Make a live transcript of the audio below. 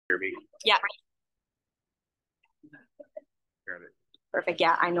Yeah. Perfect.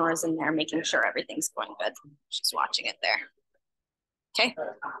 Yeah, I Nora's in there making sure everything's going good. She's watching it there. Okay.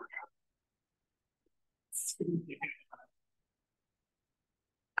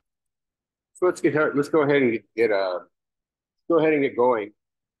 So let's go ahead and get going.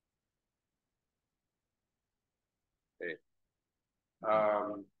 Okay.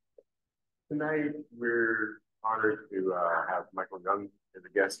 Tonight we're honored to have Michael Young as a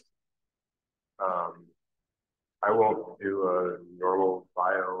guest. I won't do a normal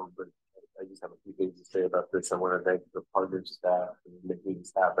bio, but I just have a few things to say about this. I want to thank the partner staff for making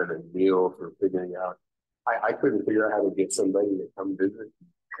this happen and Neil for figuring out. I couldn't figure out how to get somebody to come visit.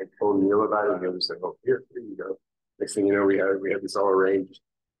 I told Neil about it, and Neil just said, "Oh, here you go." Next thing you know, we had this all arranged.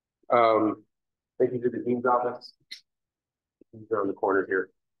 Thank you to the dean's office. He's around the corner here,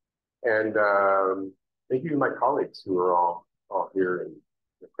 and thank you to my colleagues who are all here and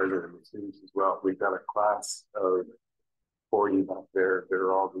the president and the students as well. We've got a class of 40 back there.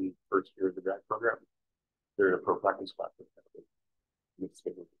 They're all the first year of the grad program. They're in a pro practice class.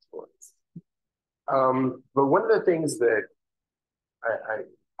 But one of the things that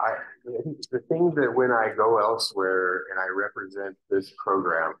the thing that when I go elsewhere and I represent this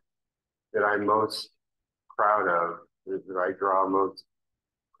program that I'm most proud of, that I draw most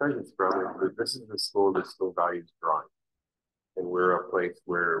presence from, is that this is a school that still values drawing. And we're a place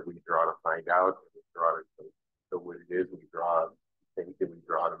where we draw to find out, we draw to know what it is, we draw things that we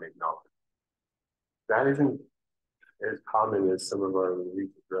draw to make knowledge. That isn't as common as some of our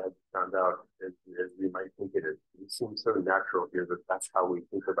recent grads found out as we might think it is. It seems so natural here that that's how we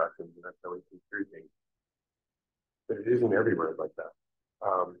think about things and that's how we think through things. But it isn't everywhere like that.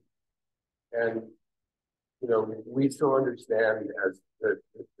 And you know, we still understand as that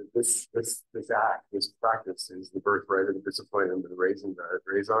this act, this practice is the birthright of the discipline and the raison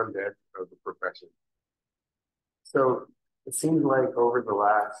d'etre of the profession. So it seems like over the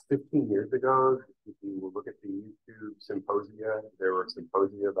last 15 years ago, if you look at the YouTube symposia, there were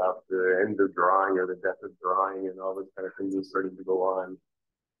symposia about the end of drawing or the death of drawing and all this kind of things starting to go on.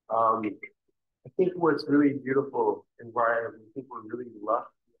 I think what's really beautiful and why we think we're really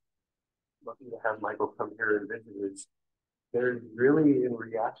lucky to have Michael come here and visit is there's really, in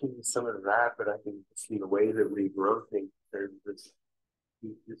reaction to some of that, but I can see the way that we grow things, there's this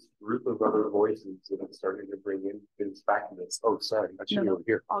group of other voices that I'm starting to bring in this back to this. Oh, sorry, I should be over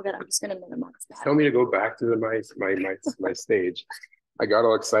here. All good. I'm just going to minimize that. Tell me to go back to my stage. I got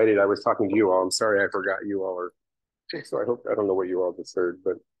all excited. I was talking to you all. I'm sorry I forgot you all are. So I don't know what you all just heard,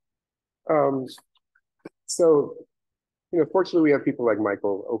 but so you know, fortunately, we have people like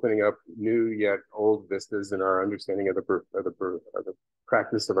Michael opening up new yet old vistas in our understanding of the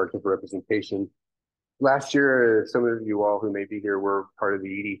practice of artistic representation. Last year, some of you all who may be here were part of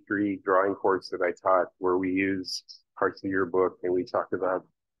the ED3 drawing course that I taught, where we used parts of your book and we talked about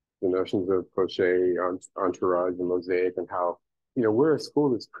the notions of crochet, entourage, and mosaic, and how, you know, we're a school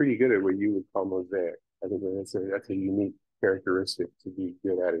that's pretty good at what you would call mosaic. I think that's a unique characteristic to be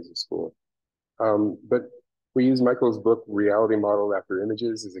good at as a school. But we use Michael's book, Reality Model After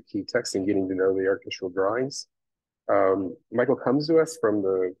Images, as a key text in getting to know the architectural drawings. Michael comes to us from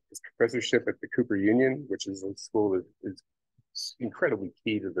his professorship at the Cooper Union, which is a school that is incredibly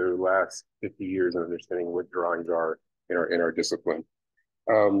key to the last 50 years of understanding what drawings are in our discipline.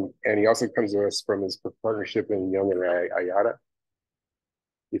 And he also comes to us from his partnership in Young Ayata.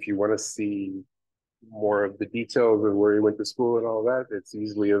 If you want to see more of the details of where he went to school and all that, it's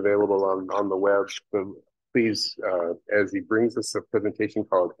easily available on the web. So please, as he brings us a presentation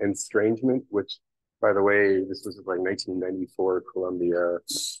called Enstrangement, which, by the way, this was like 1994 Columbia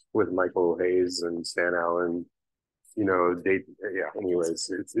with Michael Hayes and Stan Allen. You know, anyways,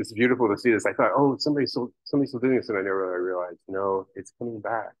 it's beautiful to see this. I thought, oh, somebody's still doing this, and I never realized, no, it's coming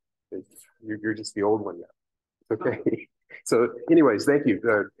back. You're just the old one now. It's okay. So anyways, thank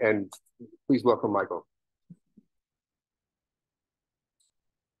you. And please welcome Michael.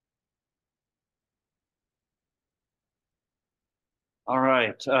 All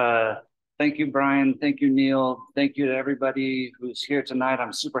right. Thank you, Brian. Thank you, Neil. Thank you to everybody who's here tonight.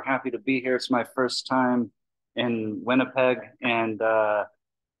 I'm super happy to be here. It's my first time in Winnipeg, and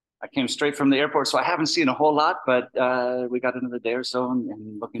I came straight from the airport, so I haven't seen a whole lot, but we got another day or so,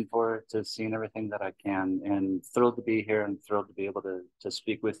 and looking forward to seeing everything that I can, and thrilled to be here and thrilled to be able to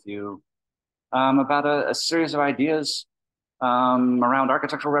speak with you about a series of ideas around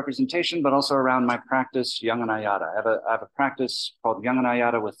architectural representation, but also around my practice, Young Ayata. I have a practice called Young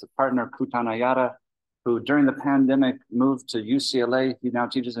Ayata with the partner, Kutan Ayata, who during the pandemic moved to UCLA. He now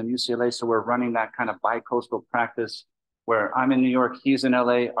teaches in UCLA, so we're running that kind of bi-coastal practice where I'm in New York, he's in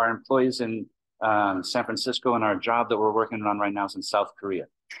LA, our employees in San Francisco, and our job that we're working on right now is in South Korea.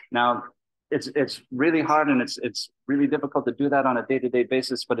 Now, it's really hard and it's really difficult to do that on a day-to-day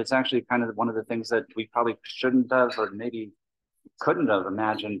basis, but it's actually kind of one of the things that we probably shouldn't have or maybe couldn't have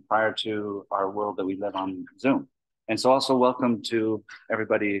imagined prior to our world that we live on Zoom. And so also welcome to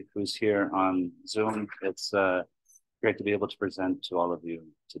everybody who's here on Zoom. It's great to be able to present to all of you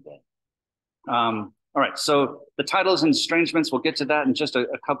today. All right, so the title is Estrangements. We'll get to that in just a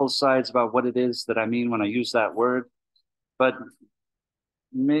couple slides about what it is that I mean when I use that word. But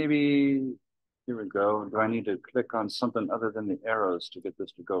maybe, here we go. Do I need to click on something other than the arrows to get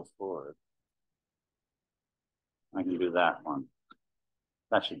this to go forward? I can do that one.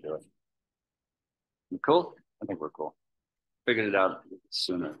 That should do it. You cool? I think we're cool. Figured it out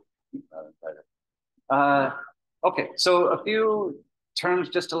sooner. Okay, so a few terms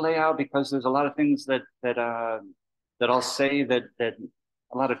just to lay out, because there's a lot of things that I'll say that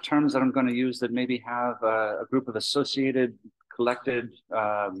a lot of terms that I'm going to use that maybe have a group of associated, collected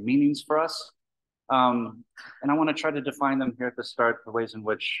meanings for us. And I want to try to define them here at the start, the ways in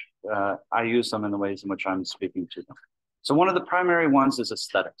which I use them and the ways in which I'm speaking to them. So one of the primary ones is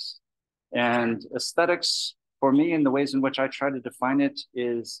aesthetics. And aesthetics, for me, and the ways in which I try to define it,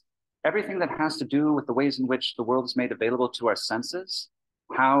 is everything that has to do with the ways in which the world is made available to our senses,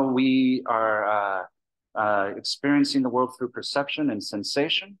 how we are experiencing the world through perception and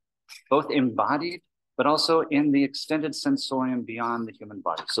sensation, both embodied, but also in the extended sensorium beyond the human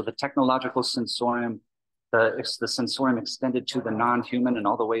body. So the technological sensorium, the sensorium extended to the non-human, and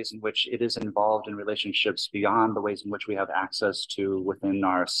all the ways in which it is involved in relationships beyond the ways in which we have access to within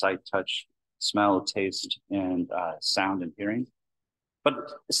our sight, touch, smell, taste, and sound and hearing.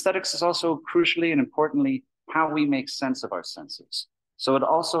 But aesthetics is also crucially and importantly how we make sense of our senses. So it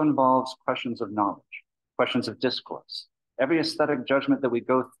also involves questions of knowledge, questions of discourse. Every aesthetic judgment that we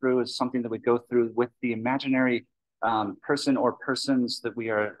go through is something that we go through with the imaginary person or persons that we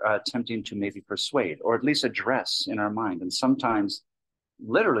are attempting to maybe persuade, or at least address in our mind, and sometimes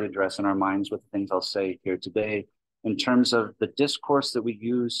literally address in our minds with the things I'll say here today in terms of the discourse that we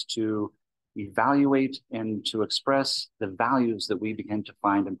use to evaluate and to express the values that we begin to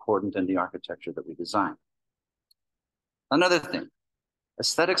find important in the architecture that we design. Another thing,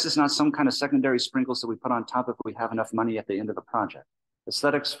 aesthetics is not some kind of secondary sprinkles that we put on top if we have enough money at the end of the project.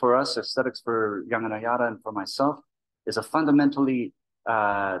 Aesthetics for us, aesthetics for Young Ayata and for myself, is a fundamentally,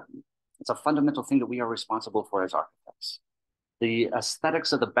 it's a fundamental thing that we are responsible for as architects. The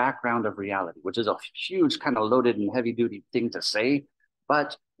aesthetics of the background of reality, which is a huge kind of loaded and heavy duty thing to say,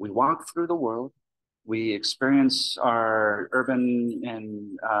 but we walk through the world, we experience our urban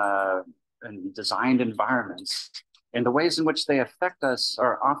and designed environments, and the ways in which they affect us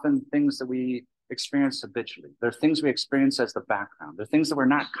are often things that we experience habitually. They're things we experience as the background. They're things that we're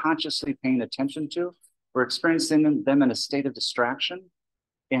not consciously paying attention to. We're experiencing them in a state of distraction,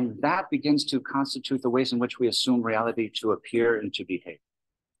 and that begins to constitute the ways in which we assume reality to appear and to behave.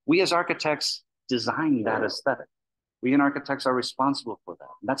 We as architects design that aesthetic. We and architects are responsible for that.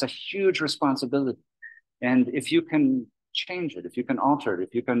 That's a huge responsibility. And if you can change it, if you can alter it,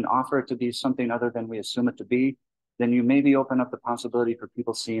 if you can offer it to be something other than we assume it to be, then you maybe open up the possibility for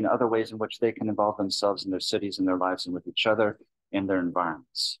people seeing other ways in which they can involve themselves in their cities and their lives and with each other in their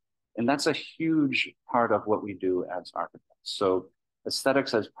environments. And that's a huge part of what we do as architects. So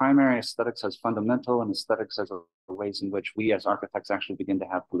aesthetics as primary, aesthetics as fundamental, and aesthetics as ways in which we as architects actually begin to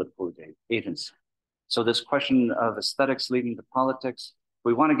have political agency. So this question of aesthetics leading to politics,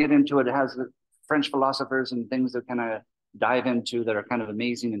 we want to get into it. It has the French philosophers and things that kind of dive into that are kind of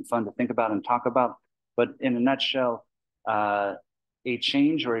amazing and fun to think about and talk about. But in a nutshell, a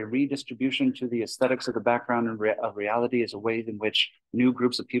change or a redistribution to the aesthetics of the background of reality is a way in which new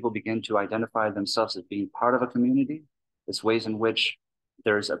groups of people begin to identify themselves as being part of a community. It's ways in which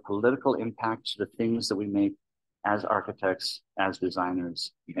there's a political impact to the things that we make as architects, as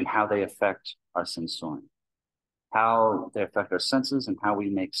designers, and how they affect our sensorium, how they affect our senses, and how we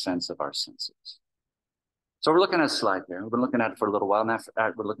make sense of our senses. So we're looking at a slide here. We've been looking at it for a little while. Now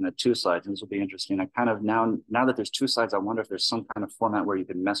we're looking at two slides, and this will be interesting. I kind of now that there's two slides, I wonder if there's some kind of format where you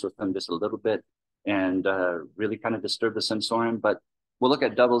can mess with them just a little bit and really kind of disturb the sensorium. But we'll look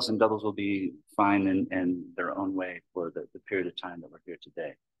at doubles, and doubles will be fine in their own way for the period of time that we're here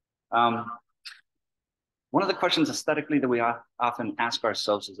today. One of the questions aesthetically that we often ask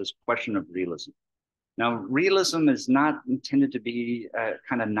ourselves is this question of realism. Now, realism is not intended to be a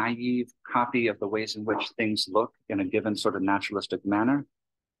kind of naive copy of the ways in which things look in a given sort of naturalistic manner.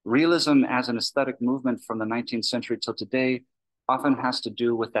 Realism as an aesthetic movement from the 19th century till today often has to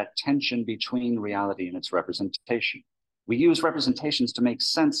do with that tension between reality and its representation. We use representations to make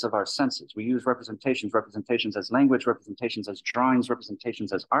sense of our senses. We use representations as language, representations as drawings,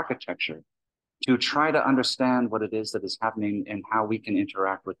 representations as architecture, to try to understand what it is that is happening and how we can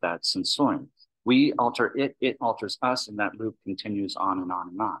interact with that sensorium. We alter it, it alters us, and that loop continues on and on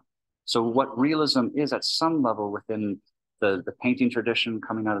and on. So what realism is at some level within the painting tradition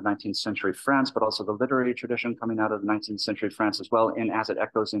coming out of 19th century France, but also the literary tradition coming out of 19th century France as well, and as it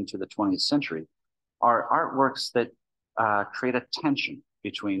echoes into the 20th century, are artworks that create a tension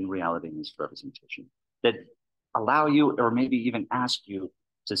between reality and its representation, that allow you, or maybe even ask you,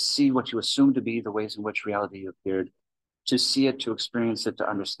 to see what you assume to be the ways in which reality appeared, to see it, to experience it, to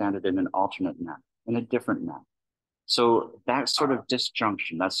understand it in an alternate manner, in a different manner. So that sort of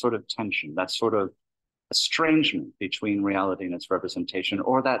disjunction, that sort of tension, that sort of estrangement between reality and its representation,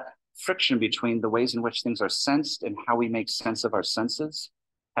 or that friction between the ways in which things are sensed and how we make sense of our senses,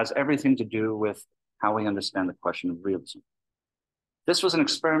 has everything to do with how we understand the question of realism. This was an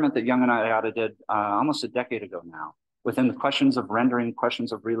experiment that Young Ayata did almost a decade ago now, within the questions of rendering,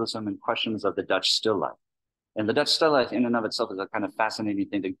 questions of realism, and questions of the Dutch still life. And the Dutch still life in and of itself is a kind of fascinating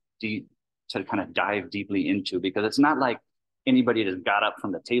thing to kind of dive deeply into, because it's not like anybody just got up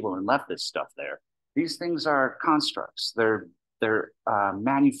from the table and left this stuff there. These things are constructs. They're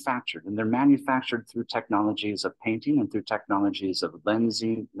manufactured, and they're manufactured through technologies of painting and through technologies of lens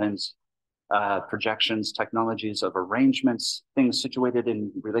projections, technologies of arrangements, things situated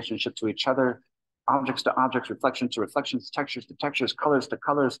in relationship to each other, objects to objects, reflection to reflections, textures to textures, colors to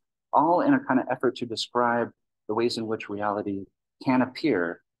colors, all in a kind of effort to describe the ways in which reality can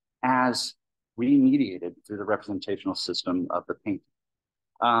appear as remediated through the representational system of the painting.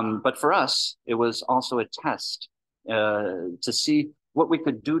 But for us, it was also a test to see what we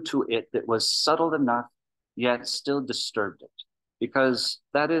could do to it that was subtle enough, yet still disturbed it. Because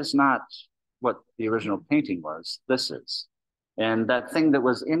that is not what the original painting was, this is. And that thing that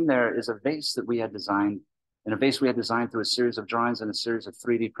was in there is a vase that we had designed, and a vase we had designed through a series of drawings and a series of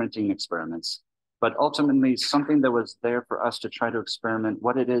 3D printing experiments. But ultimately, something that was there for us to try to experiment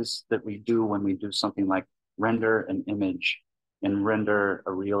what it is that we do when we do something like render an image and render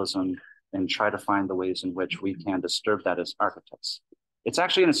a realism and try to find the ways in which we can disturb that as architects. It's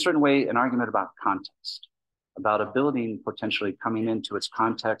actually, in a certain way, an argument about context, about a building potentially coming into its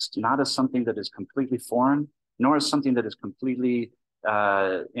context, not as something that is completely foreign, nor as something that is completely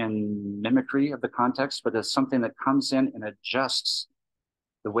in mimicry of the context, but as something that comes in and adjusts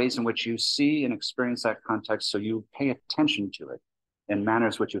the ways in which you see and experience that context, so you pay attention to it in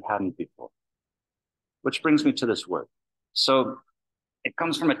manners which you hadn't before. Which brings me to this word. So it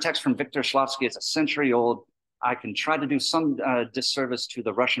comes from a text from Viktor Shklovsky. It's a century old. I can try to do some disservice to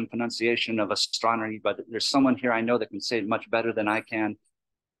the Russian pronunciation of ostranenie, but there's someone here I know that can say it much better than I can.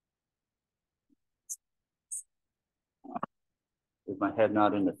 Is my head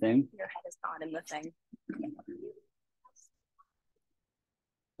not in the thing? Your head is not in the thing.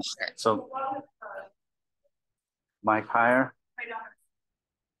 So, mic higher.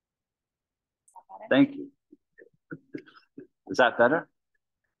 Thank you. Is that better?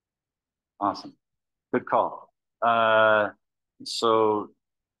 Awesome. Good call. So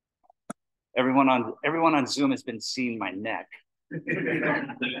everyone on Zoom has been seeing my neck,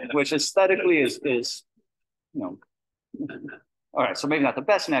 which aesthetically is all right. So maybe not the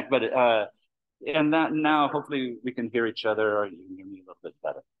best neck, but and that now hopefully we can hear each other, or you can hear me a little bit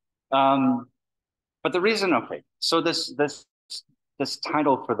better. But the reason, okay, so this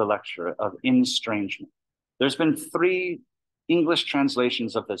title for the lecture of enstrangement, there's been 3 English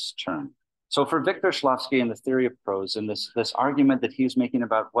translations of this term. So for Viktor Shklovsky and the theory of prose, and this argument that he's making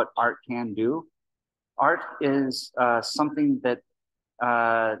about what art can do, art is something that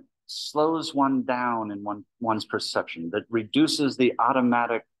slows one down in one's perception, that reduces the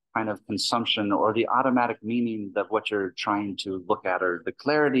automatic kind of consumption or the automatic meaning of what you're trying to look at, or the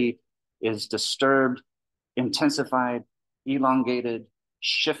clarity is disturbed, intensified, elongated,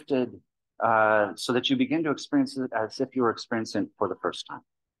 shifted, so that you begin to experience it as if you were experiencing it for the first time.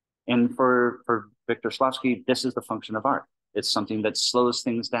 And for Viktor Shklovsky, this is the function of art. It's something that slows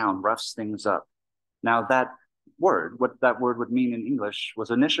things down, roughs things up. Now that word, what that word would mean in English,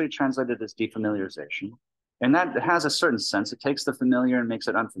 was initially translated as defamiliarization. And that has a certain sense. It takes the familiar and makes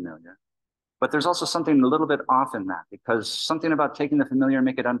it unfamiliar. But there's also something a little bit off in that, because something about taking the familiar and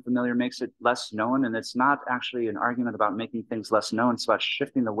make it unfamiliar makes it less known. And it's not actually an argument about making things less known. It's about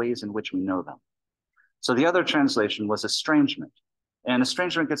shifting the ways in which we know them. So the other translation was estrangement. And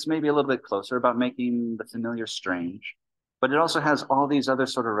estrangement gets maybe a little bit closer, about making the familiar strange. But it also has all these other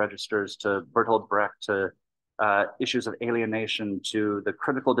sort of registers, to Bertolt Brecht, to issues of alienation, to the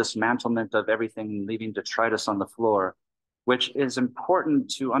critical dismantlement of everything, leaving detritus on the floor, which is important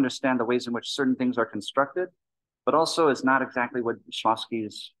to understand the ways in which certain things are constructed, but also is not exactly what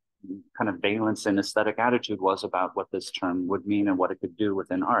Shklovsky's kind of valence and aesthetic attitude was about what this term would mean and what it could do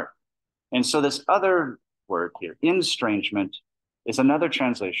within art. And so this other word here, enstrangement, is another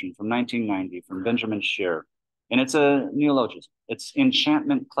translation from 1990 from Benjamin Shearer, and it's a neologism. It's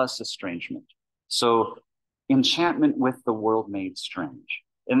enchantment plus estrangement. So enchantment with the world made strange.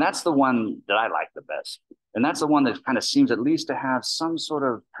 And that's the one that I like the best. And that's the one that kind of seems at least to have some sort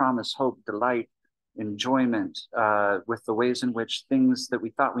of promise, hope, delight, enjoyment with the ways in which things that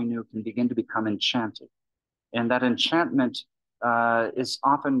we thought we knew can begin to become enchanted. And that enchantment is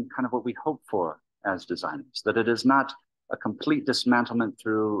often kind of what we hope for as designers, that it is not a complete dismantlement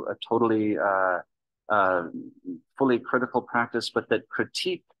through a totally fully critical practice, but that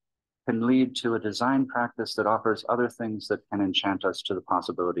critique can lead to a design practice that offers other things that can enchant us to the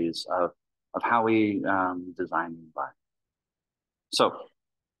possibilities of how we design the environment. So,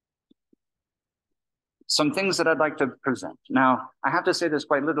 some things that I'd like to present. Now, I have to say this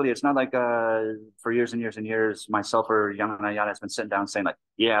quite literally. It's not like for years and years and years, myself or Young Ayata has been sitting down saying like,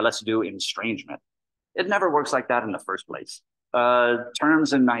 yeah, let's do enstrangement. It never works like that in the first place.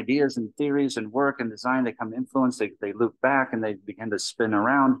 Terms and ideas and theories and work and design, they come influence, they loop back and they begin to spin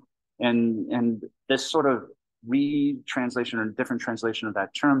around. And this sort of retranslation or different translation of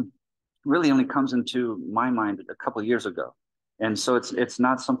that term really only comes into my mind a couple of years ago. And so it's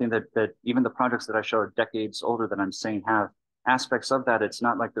not something that even the projects that I show are decades older that I'm saying have aspects of that. It's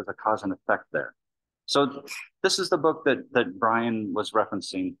not like there's a cause and effect there. So this is the book that Brian was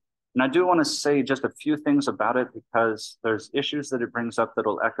referencing. And I do want to say just a few things about it because there's issues that it brings up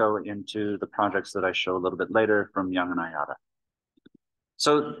that'll echo into the projects that I show a little bit later from Young Ayata.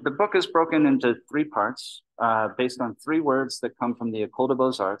 So the book is broken into three parts based on three words that come from the École des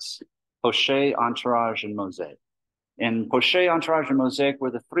Beaux-Arts: poché, entourage, and mosaic. And poché, entourage, and mosaic were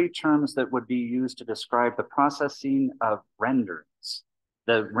the three terms that would be used to describe the processing of renderings,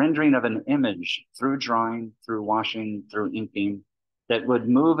 the rendering of an image through drawing, through washing, through inking, that would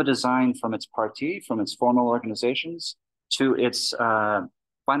move a design from its partie, from its formal organizations, to its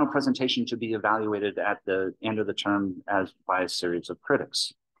final presentation to be evaluated at the end of the term as by a series of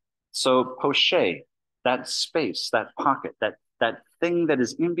critics. So poché, that space, that pocket, that thing that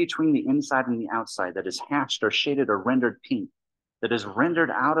is in between the inside and the outside, that is hatched or shaded or rendered pink, that is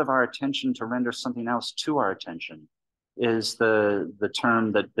rendered out of our attention to render something else to our attention, is the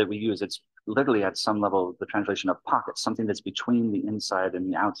term that we use. It's literally at some level the translation of pocket, something that's between the inside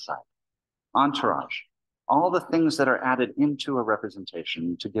and the outside. Entourage, all the things that are added into a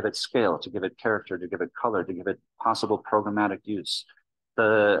representation to give it scale, to give it character, to give it color, to give it possible programmatic use.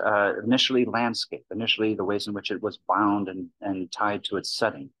 The initially landscape, initially the ways in which it was bound and tied to its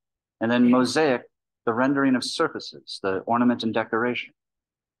setting. And then mosaic, the rendering of surfaces, the ornament and decoration.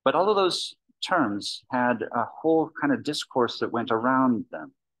 But all of those terms had a whole kind of discourse that went around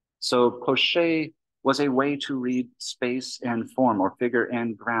them. So poché was a way to read space and form, or figure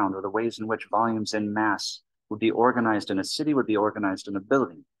and ground, or the ways in which volumes in mass would be organized in a city, would be organized in a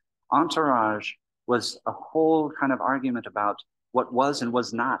building. Entourage was a whole kind of argument about what was and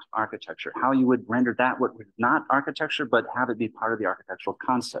was not architecture, how you would render that what was not architecture, but have it be part of the architectural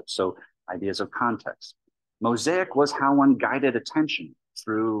concept. So ideas of context. Mosaic was how one guided attention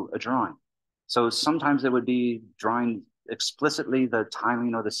through a drawing. So sometimes it would be drawing explicitly the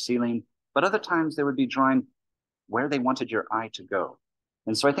tiling or the ceiling, but other times they would be drawing where they wanted your eye to go.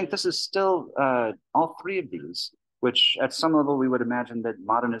 And so I think this is still all three of these, which at some level we would imagine that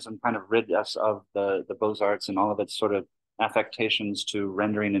modernism kind of rid us of the Beaux-Arts and all of its sort of affectations to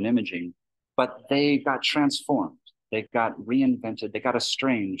rendering and imaging, but they got transformed, they got reinvented, they got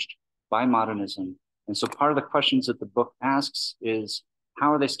estranged by modernism. And so part of the questions that the book asks is,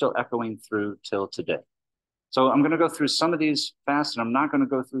 how are they still echoing through till today? So I'm going to go through some of these fast, and I'm not going to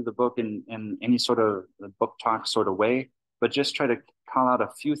go through the book in any sort of book talk sort of way, but just try to call out a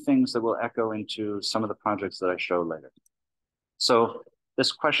few things that will echo into some of the projects that I show later. So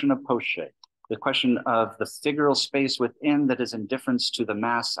this question of poché, the question of the figural space within that is indifference to the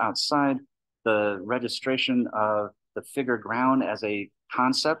mass outside, the registration of the figure ground as a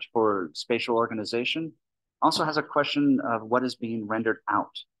concept for spatial organization, also has a question of what is being rendered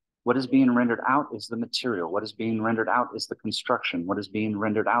out. What is being rendered out is the material. What is being rendered out is the construction. What is being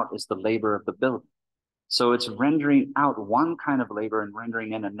rendered out is the labor of the building. So it's rendering out one kind of labor and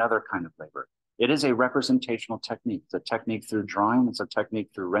rendering in another kind of labor. It is a representational technique. It's a technique through drawing. It's a technique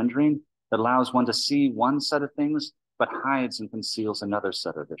through rendering that allows one to see one set of things, but hides and conceals another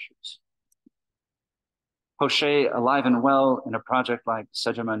set of issues. Poché, alive and well in a project like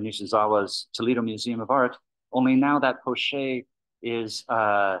Sejima Nishizawa's Toledo Museum of Art, only now that poche is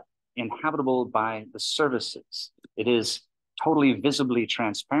inhabitable by the services. It is totally visibly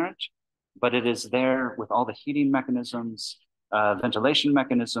transparent, but it is there with all the heating mechanisms, ventilation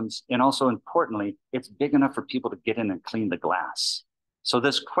mechanisms, and also importantly, it's big enough for people to get in and clean the glass. So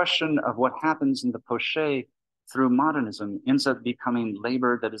this question of what happens in the poche through modernism ends up becoming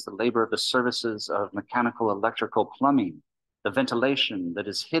labor that is the labor of the services of mechanical, electrical, plumbing, the ventilation that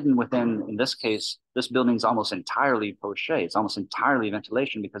is hidden within, in this case, this building's almost entirely poche. It's almost entirely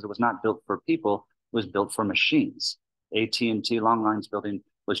ventilation because it was not built for people, it was built for machines. AT&T Longlines building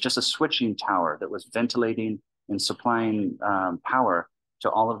was just a switching tower that was ventilating and supplying power to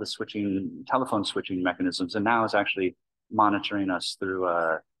all of the telephone switching mechanisms, and now is actually monitoring us through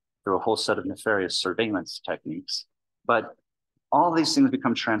a whole set of nefarious surveillance techniques. But all these things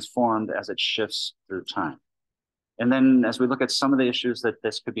become transformed as it shifts through time. And then as we look at some of the issues that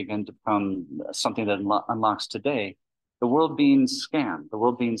this could begin to become something that unlocks today, the world being scanned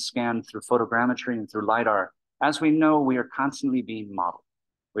through photogrammetry and through LiDAR. As we know, we are constantly being modeled.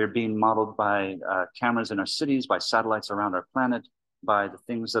 We are being modeled by cameras in our cities, by satellites around our planet, by the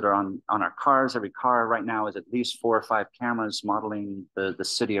things that are on our cars. Every car right now is at least 4 or 5 cameras modeling the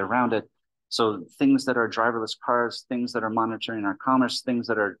city around it. So things that are driverless cars, things that are monitoring our commerce, things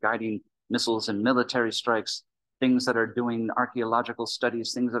that are guiding missiles and military strikes, things that are doing archaeological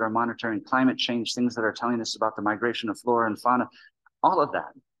studies, things that are monitoring climate change, things that are telling us about the migration of flora and fauna. All of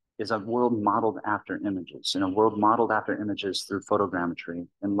that is a world modeled after images, and a world modeled after images through photogrammetry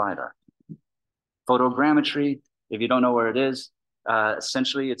and LiDAR. Photogrammetry, if you don't know where it is,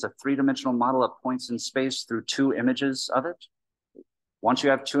 essentially it's a 3-dimensional model of points in space through 2 images of it. Once you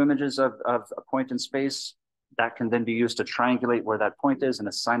have 2 images of a point in space, that can then be used to triangulate where that point is and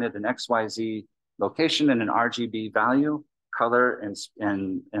assign it an XYZ location and an RGB value, color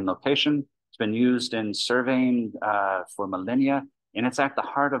and location. It's been used in surveying for millennia, and it's at the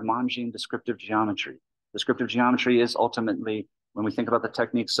heart of Manjin descriptive geometry. Descriptive geometry is ultimately, when we think about the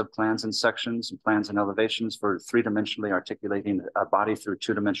techniques of plans and sections and plans and elevations for 3-dimensionally articulating a body through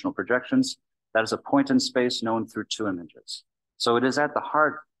 2-dimensional projections, that is a point in space known through 2 images. So it is at the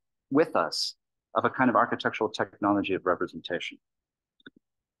heart with us of a kind of architectural technology of representation.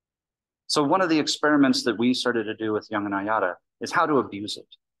 So one of the experiments that we started to do with Young Ayata is how to abuse it.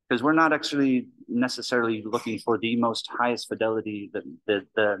 Because we're not actually necessarily looking for the most highest fidelity,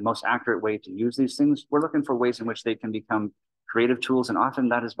 the most accurate way to use these things. We're looking for ways in which they can become creative tools. And often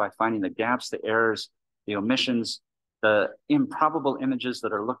that is by finding the gaps, the errors, the omissions, the improbable images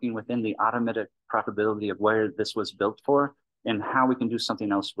that are looking within the automatic probability of where this was built for and how we can do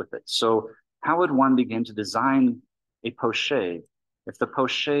something else with it. So how would one begin to design a poche if the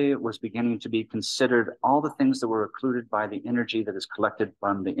poche was beginning to be considered all the things that were occluded by the energy that is collected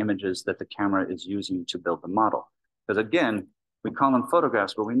from the images that the camera is using to build the model? Because again, we call them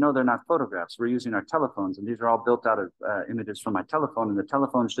photographs, but we know they're not photographs. We're using our telephones, and these are all built out of images from my telephone, and the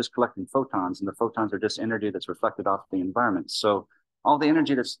telephone is just collecting photons, and the photons are just energy that's reflected off the environment. So all the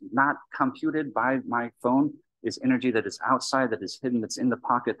energy that's not computed by my phone is energy that is outside, that is hidden, that's in the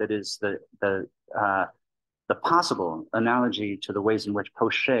pocket, that is the possible analogy to the ways in which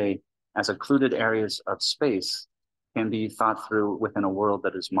poche as occluded areas of space can be thought through within a world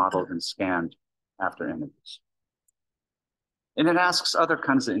that is modeled and scanned after images. And it asks other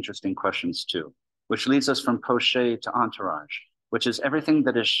kinds of interesting questions too, which leads us from poche to entourage, which is everything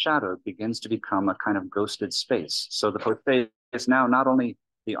that is shadowed begins to become a kind of ghosted space. So the poche is now not only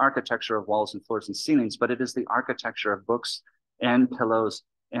the architecture of walls and floors and ceilings, but it is the architecture of books and pillows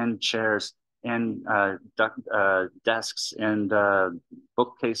and chairs and desks and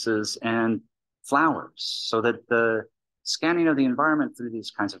bookcases and flowers, so that the scanning of the environment through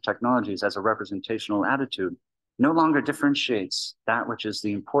these kinds of technologies as a representational attitude no longer differentiates that which is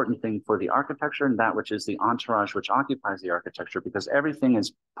the important thing for the architecture and that which is the entourage which occupies the architecture, because everything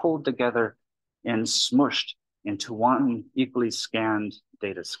is pulled together and smushed into one equally scanned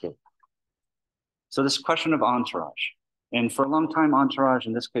datascape. So this question of entourage, and for a long time, entourage,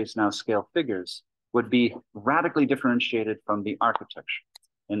 in this case now scale figures, would be radically differentiated from the architecture.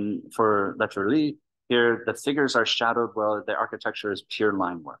 And for Letterly, here the figures are shadowed while the architecture is pure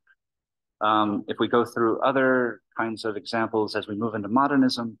line work. If we go through other kinds of examples as we move into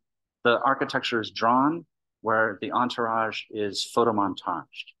modernism, the architecture is drawn where the entourage is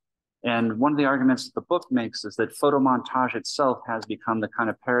photomontaged. And one of the arguments that the book makes is that photomontage itself has become the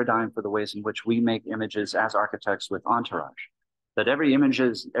kind of paradigm for the ways in which we make images as architects with entourage. That every image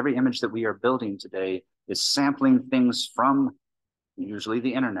that we are building today is sampling things from usually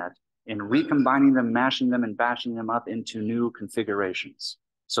the internet and recombining them, mashing them, and bashing them up into new configurations.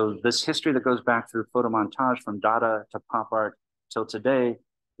 So this history that goes back through photo montage from Dada to pop art till today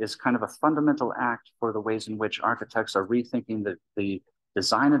is kind of a fundamental act for the ways in which architects are rethinking the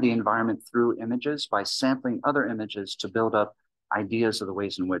design of the environment through images by sampling other images to build up ideas of the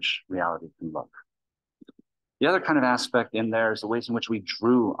ways in which reality can look. The other kind of aspect in there is the ways in which we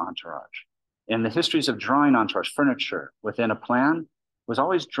drew entourage. In the histories of drawing entourage, furniture within a plan was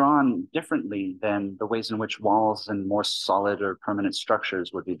always drawn differently than the ways in which walls and more solid or permanent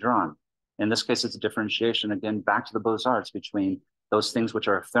structures would be drawn. In this case, it's a differentiation, again, back to the Beaux-Arts between those things which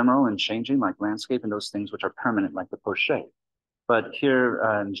are ephemeral and changing, like landscape, and those things which are permanent, like the pochette. But here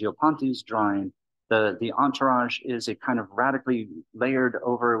in Gio Ponti's drawing, the entourage is a kind of radically layered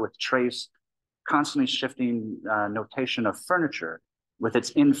over with trace, constantly shifting notation of furniture with its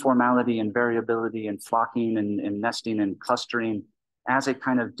informality and variability and flocking and nesting and clustering as a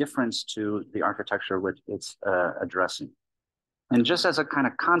kind of difference to the architecture which it's addressing. And just as a kind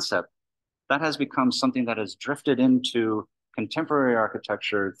of concept, that has become something that has drifted into contemporary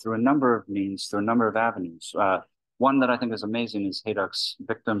architecture through a number of means, through a number of avenues. One that I think is amazing is Hayduck's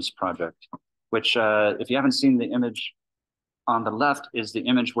Victims Project, which if you haven't seen the image on the left is the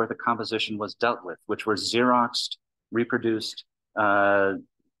image where the composition was dealt with, which were Xeroxed, reproduced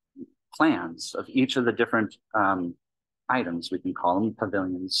plans of each of the different items, we can call them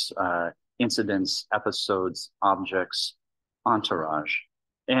pavilions, incidents, episodes, objects, entourage,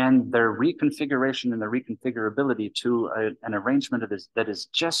 and their reconfiguration and their reconfigurability to an arrangement that is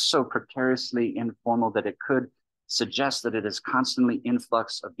just so precariously informal that it could suggest that it is constantly in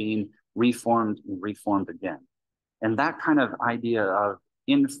flux of being reformed and reformed again. And that kind of idea of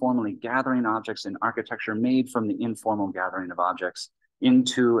informally gathering objects in architecture made from the informal gathering of objects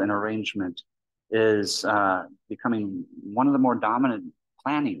into an arrangement is becoming one of the more dominant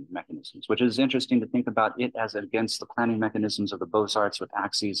planning mechanisms, which is interesting to think about it as against the planning mechanisms of the Beaux-Arts with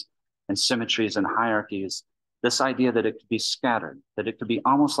axes and symmetries and hierarchies. This idea that it could be scattered, that it could be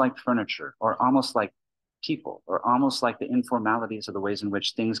almost like furniture or almost like people or almost like the informalities of the ways in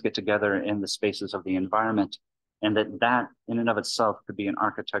which things get together in the spaces of the environment, and that in and of itself could be an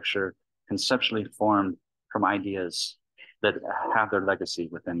architecture conceptually formed from ideas that have their legacy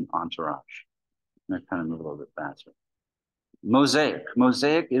within entourage. I'm going to kind of move a little bit faster. Mosaic.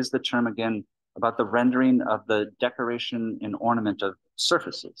 Mosaic is the term, again, about the rendering of the decoration and ornament of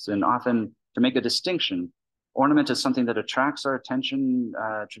surfaces. And often, to make a distinction, ornament is something that attracts our attention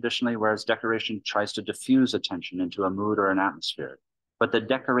traditionally, whereas decoration tries to diffuse attention into a mood or an atmosphere. But the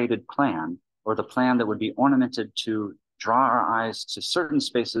decorated plan, or the plan that would be ornamented to draw our eyes to certain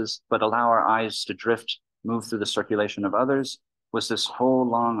spaces, but allow our eyes to drift, move through the circulation of others, was this whole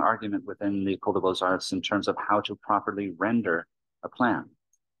long argument within the École des Beaux-Arts in terms of how to properly render a plan.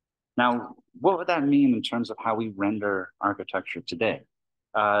 Now, what would that mean in terms of how we render architecture today?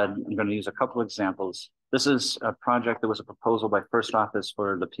 I'm going to use a couple examples. This is a project that was a proposal by First Office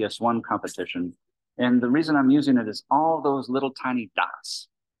for the PS1 competition. And the reason I'm using it is all those little tiny dots.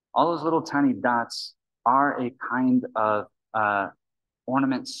 All those little tiny dots are a kind of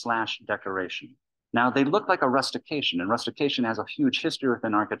ornament / decoration. Now, they look like a rustication, and rustication has a huge history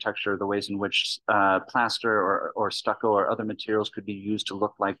within architecture, the ways in which plaster or stucco or other materials could be used to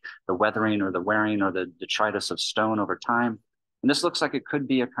look like the weathering or the wearing or the detritus of stone over time. And this looks like it could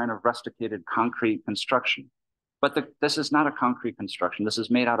be a kind of rusticated concrete construction. But this is not a concrete construction. This is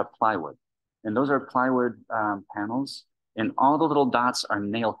made out of plywood. And those are plywood panels, and all the little dots are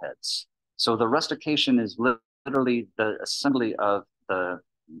nail heads. So the rustication is literally the assembly of the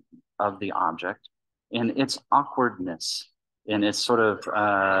object, and its awkwardness, in its sort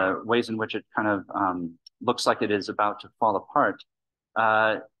of ways in which it kind of looks like it is about to fall apart,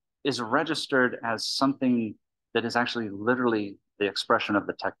 is registered as something that is actually literally the expression of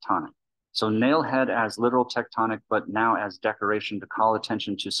the tectonic. So nailhead as literal tectonic, but now as decoration to call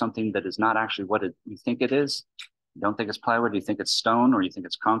attention to something that is not actually what you think it is. You don't think it's plywood, you think it's stone, or you think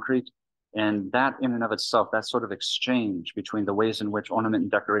it's concrete. And that in and of itself, that sort of exchange between the ways in which ornament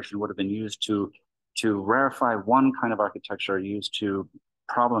and decoration would have been used to rarefy one kind of architecture, used to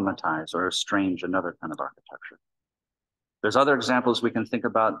problematize or estrange another kind of architecture. There's other examples we can think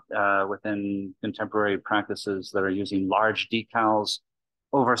about within contemporary practices that are using large decals,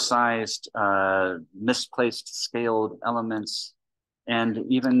 oversized, misplaced scaled elements. And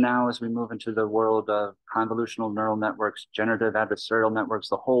even now, as we move into the world of convolutional neural networks, generative adversarial networks,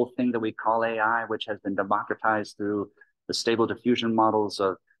 the whole thing that we call AI, which has been democratized through the stable diffusion models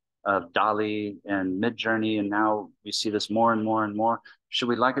of DALL-E and Midjourney, and now we see this more and more and more. Should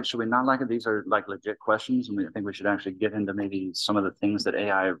we like it? Should we not like it? These are like legit questions, and I think we should actually get into maybe some of the things that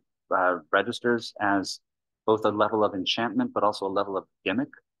AI registers as both a level of enchantment, but also a level of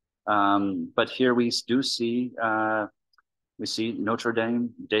gimmick. But here we do see Notre Dame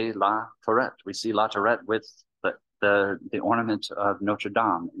de la Tourette. We see La Tourette with the ornament of Notre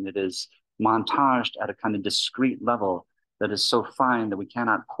Dame, and it is montaged at a kind of discrete level that is so fine that we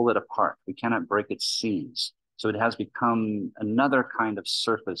cannot pull it apart. We cannot break its seams. So it has become another kind of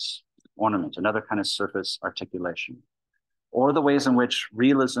surface ornament, another kind of surface articulation. Or the ways in which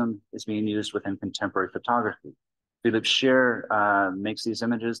realism is being used within contemporary photography. Philippe Scheer makes these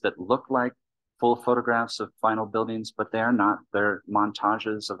images that look like full photographs of final buildings, but they are not. They're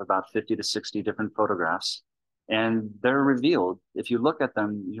montages of about 50 to 60 different photographs. And they're revealed. If you look at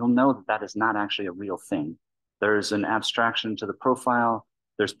them, you'll know that that is not actually a real thing. There's an abstraction to the profile.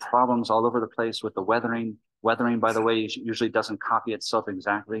 There's problems all over the place with the weathering. Weathering, by the way, usually doesn't copy itself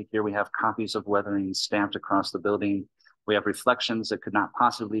exactly. Here we have copies of weathering stamped across the building. We have reflections that could not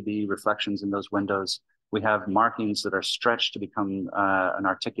possibly be reflections in those windows. We have markings that are stretched to become an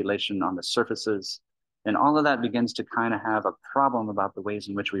articulation on the surfaces. And all of that begins to kind of have a problem about the ways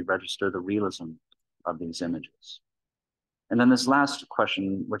in which we register the realism of these images. And then this last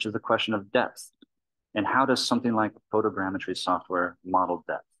question, which is the question of depth. And how does something like photogrammetry software model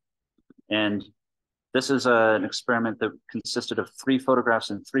depth? And this is an experiment that consisted of 3 photographs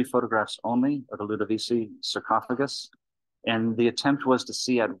and 3 photographs only of the Ludovisi sarcophagus. And the attempt was to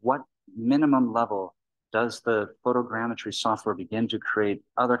see at what minimum level does the photogrammetry software begin to create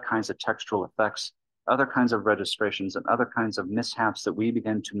other kinds of textural effects, other kinds of registrations, and other kinds of mishaps that we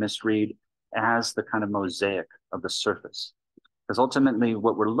begin to misread as the kind of mosaic of the surface. Because ultimately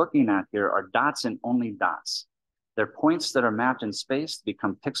what we're looking at here are dots and only dots. They're points that are mapped in space, that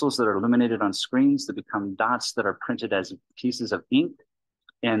become pixels that are illuminated on screens, that become dots that are printed as pieces of ink.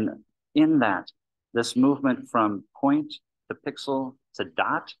 And in that, this movement from point to pixel to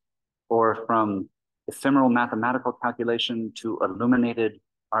dot, or from ephemeral mathematical calculation to illuminated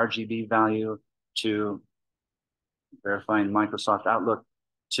RGB value to verifying Microsoft Outlook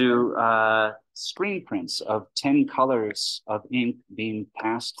to screen prints of 10 colors of ink being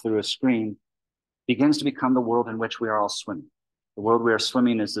passed through a screen begins to become the world in which we are all swimming. The world we are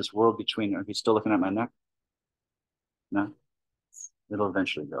swimming is this world between, are you still looking at my neck? No? It'll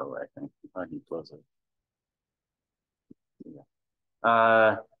eventually go away, I think, if I can close it.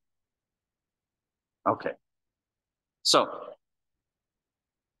 Yeah. Okay. So,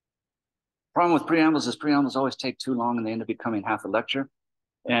 problem with preambles is preambles always take too long and they end up becoming half a lecture.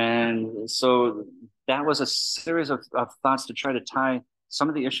 And so that was a series of thoughts to try to tie some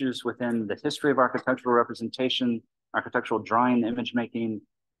of the issues within the history of architectural representation, architectural drawing, image making,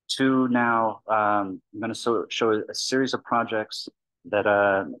 to now I'm going to show a series of projects that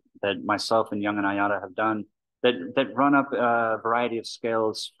that myself and Young Ayata have done that run up a variety of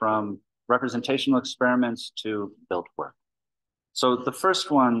scales from representational experiments to built work. So the first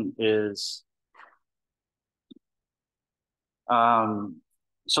one is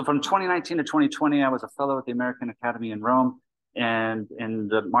so from 2019 to 2020, I was a fellow at the American Academy in Rome. And in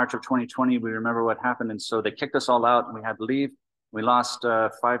the March of 2020, we remember what happened. And so they kicked us all out and we had to leave. We lost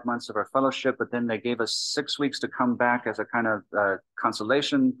 5 months of our fellowship, but then they gave us 6 weeks to come back as a kind of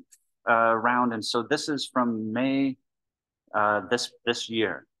consolation round. And so this is from May this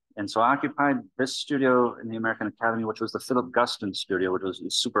year. And so I occupied this studio in the American Academy, which was the Philip Guston studio, which was a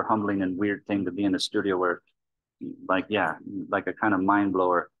super humbling and weird thing to be in a studio where, like, yeah, like a kind of mind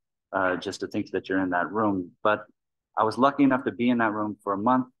blower, just to think that you're in that room. But I was lucky enough to be in that room for a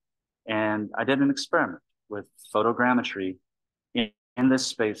month, and I did an experiment with photogrammetry in this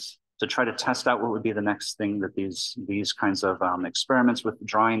space to try to test out what would be the next thing that these kinds of experiments with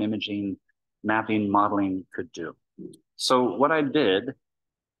drawing, imaging, mapping, modeling could do. So what I did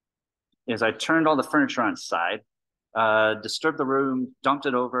is I turned all the furniture on its side, disturbed the room, dumped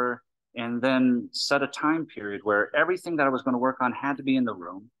it over, and then set a time period where everything that I was going to work on had to be in the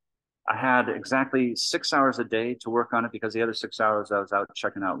room. I had exactly 6 hours a day to work on it because the other 6 hours I was out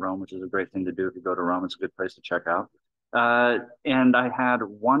checking out Rome, which is a great thing to do if you go to Rome. It's a good place to check out. And I had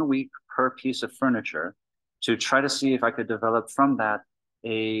 1 week per piece of furniture to try to see if I could develop from that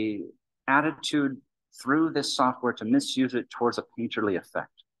a attitude through this software to misuse it towards a painterly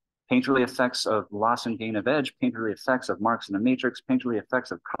effect. Painterly effects of loss and gain of edge, painterly effects of marks in the matrix, painterly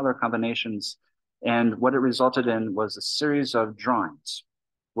effects of color combinations. And what it resulted in was a series of drawings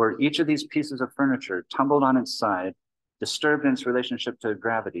where each of these pieces of furniture tumbled on its side, disturbed in its relationship to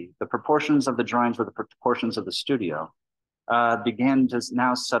gravity. The proportions of the drawings were the proportions of the studio, began to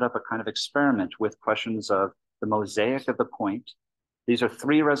now set up a kind of experiment with questions of the mosaic of the point. These are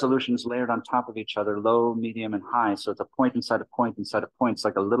 3 resolutions layered on top of each other, low, medium, and high. So it's a point inside a point inside a point. It's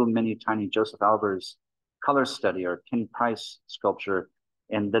like a little mini tiny Joseph Albers color study or Kin Price sculpture,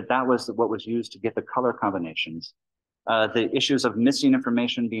 and that was what was used to get the color combinations. The issues of missing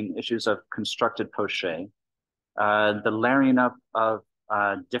information being issues of constructed poche, the layering up of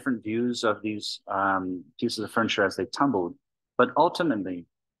different views of these pieces of furniture as they tumbled. But ultimately,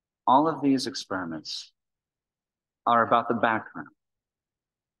 all of these experiments are about the background.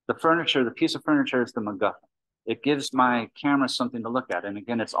 The furniture, the piece of furniture is the MacGuffin. It gives my camera something to look at. And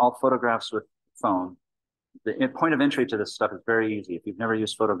again, it's all photographs with phone. The point of entry to this stuff is very easy. If you've never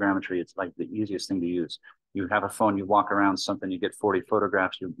used photogrammetry, it's like the easiest thing to use. You have a phone, you walk around something, you get 40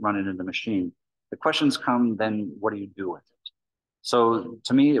 photographs, you run it in the machine. The questions come, then what do you do with it? So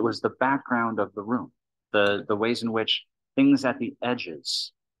to me, it was the background of the room, the ways in which things at the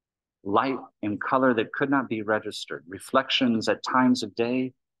edges, light and color that could not be registered, reflections at times of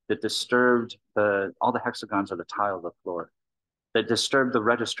day that disturbed all the hexagons of the tile of the floor, that disturbed the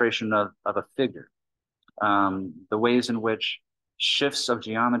registration of a figure. The ways in which shifts of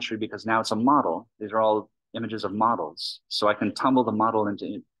geometry, because now it's a model, these are all images of models. So I can tumble the model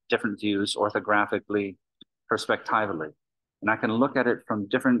into different views orthographically, perspectively. And I can look at it from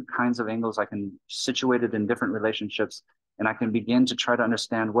different kinds of angles. I can situate it in different relationships, and I can begin to try to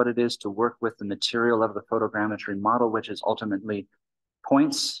understand what it is to work with the material of the photogrammetry model, which is ultimately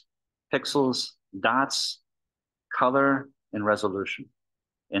points, pixels, dots, color, and resolution.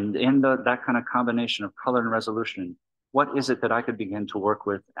 And in that kind of combination of color and resolution, what is it that I could begin to work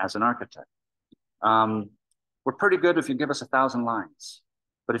with as an architect? We're pretty good if you give us 1,000 lines,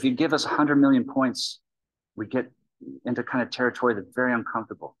 but if you give us 100 million points, we get into kind of territory that's very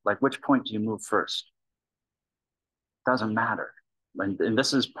uncomfortable. Like, which point do you move first? Doesn't matter. And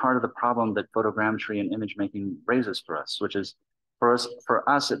this is part of the problem that photogrammetry and image making raises for us, which is for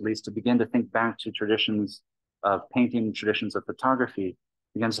us at least, to begin to think back to traditions of painting, traditions of photography,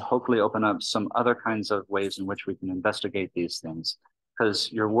 begins to hopefully open up some other kinds of ways in which we can investigate these things.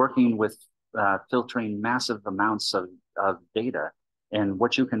 Because you're working with filtering massive amounts of data, and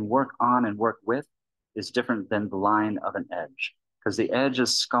what you can work on and work with is different than the line of an edge. Because the edge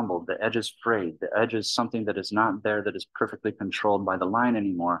is scumbled, the edge is frayed, the edge is something that is not there, that is perfectly controlled by the line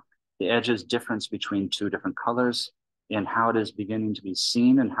anymore. The edge is difference between two different colors and how it is beginning to be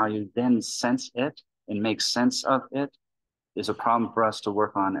seen, and how you then sense it and make sense of it is a problem for us to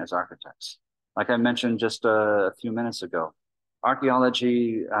work on as architects. Like I mentioned just a few minutes ago,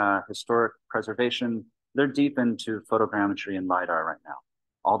 archaeology, historic preservation, they're deep into photogrammetry and LiDAR right now.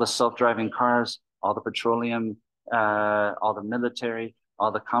 All the self-driving cars, all the petroleum, all the military,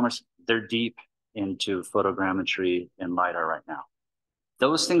 all the commerce, they're deep into photogrammetry and LiDAR right now.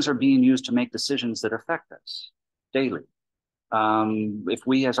 Those things are being used to make decisions that affect us daily. If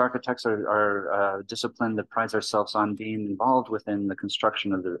we as architects are a discipline that prides ourselves on being involved within the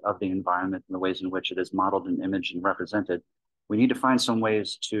construction of the environment and the ways in which it is modeled and imaged and represented, we need to find some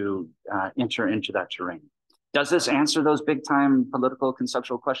ways to enter into that terrain. Does this answer those big time political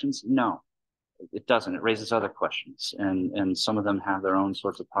conceptual questions? No, it doesn't. It raises other questions, and some of them have their own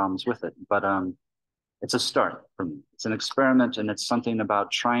sorts of problems with it. But it's a start for me. It's an experiment, and it's something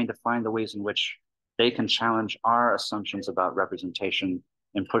about trying to find the ways in which they can challenge our assumptions about representation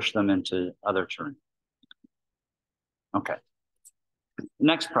and push them into other terrain. Okay.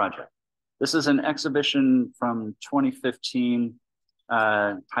 Next project. This is an exhibition from 2015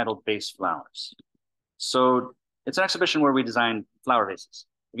 titled Vase Flowers. So it's an exhibition where we design flower vases.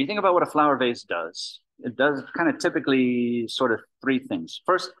 If you think about what a flower vase does, it does kind of typically sort of three things.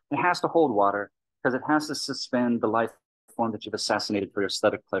 First, it has to hold water because it has to suspend the life form that you've assassinated for your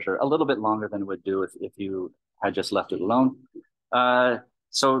aesthetic pleasure a little bit longer than it would do if you had just left it alone.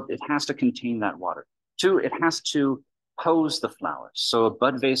 So it has to contain that water. Two, it has to pose the flowers. So a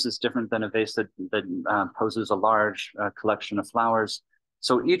bud vase is different than a vase that poses a large collection of flowers.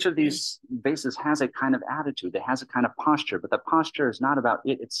 So each of these vases has a kind of attitude, it has a kind of posture, but the posture is not about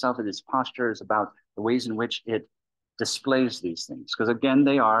it itself, its posture is about the ways in which it displays these things. Because again,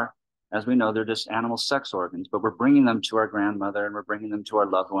 they are, as we know, they're just animal sex organs, but we're bringing them to our grandmother, and we're bringing them to our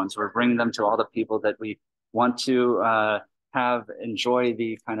loved ones. We're bringing them to all the people that we want to enjoy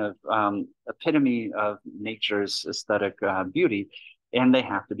the kind of epitome of nature's aesthetic beauty, and they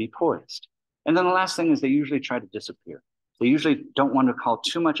have to be poised. And then the last thing is they usually try to disappear. They usually don't want to call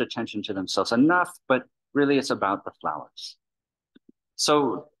too much attention to themselves enough, but really it's about the flowers.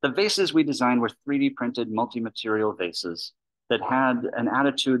 So the vases we designed were 3D printed multi-material vases that had an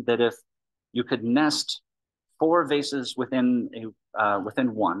attitude that if you could nest 4 vases within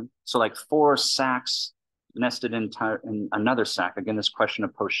one, so like 4 sacks nested in another sack, again, this question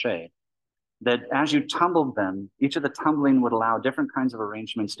of poche, that as you tumbled them, each of the tumbling would allow different kinds of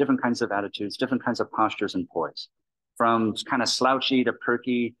arrangements, different kinds of attitudes, different kinds of postures and poise, from kind of slouchy to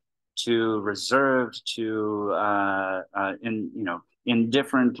perky to reserved to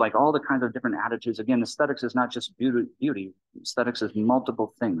indifferent, like all the kinds of different attitudes. Again, aesthetics is not just beauty. Aesthetics is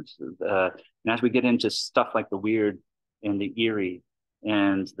multiple things. And as we get into stuff like the weird and the eerie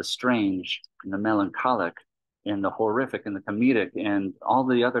and the strange and the melancholic and the horrific and the comedic and all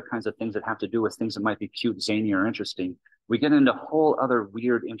the other kinds of things that have to do with things that might be cute, zany, or interesting, we get into whole other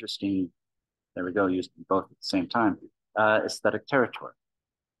weird, interesting, there we go, used both at the same time, aesthetic territory.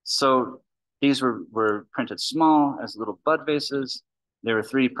 So these were printed small as little bud vases. There were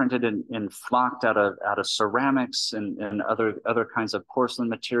 3 printed in flocked out of ceramics and other kinds of porcelain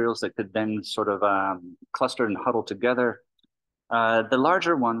materials that could then sort of cluster and huddle together. The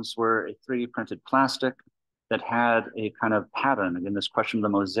larger ones were a 3D printed plastic that had a kind of pattern, again, this question of the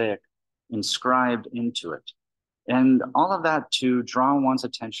mosaic, inscribed into it. And all of that to draw one's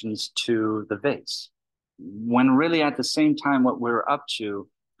attentions to the vase. When really at the same time, what we were up to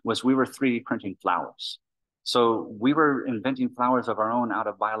was we were 3D printing flowers. So we were inventing flowers of our own out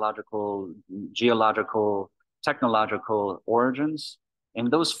of biological, geological, technological origins.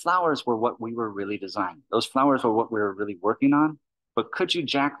 And those flowers were what we were really designing. Those flowers were what we were really working on. But could you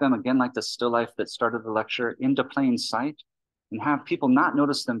jack them, again, like the still life that started the lecture, into plain sight and have people not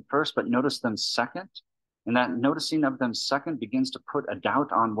notice them first, but notice them second? And that noticing of them second begins to put a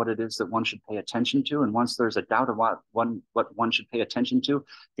doubt on what it is that one should pay attention to. And once there's a doubt of what one should pay attention to,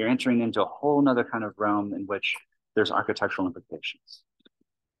 you're entering into a whole nother kind of realm in which there's architectural implications.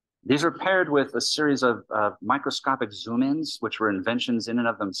 These are paired with a series of microscopic zoom-ins, which were inventions in and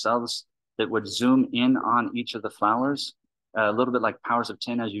of themselves that would zoom in on each of the flowers. A little bit like Powers of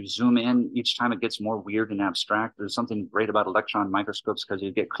 10, as you zoom in, each time it gets more weird and abstract. There's something great about electron microscopes because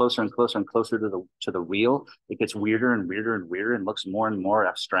you get closer and closer and closer to the real. It gets weirder and weirder and weirder and looks more and more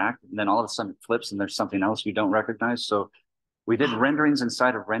abstract. And then all of a sudden it flips and there's something else you don't recognize. So we did renderings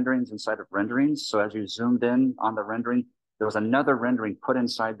inside of renderings inside of renderings. So as you zoomed in on the rendering, there was another rendering put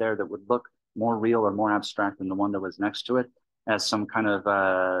inside there that would look more real or more abstract than the one that was next to it, as some kind of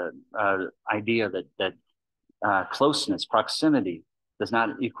idea that closeness, proximity does not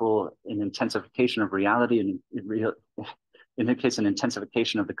equal an intensification of reality, and it indicates an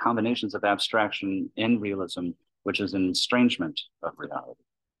intensification of the combinations of abstraction in realism, which is an estrangement of reality.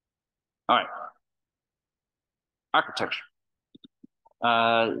 All right, architecture.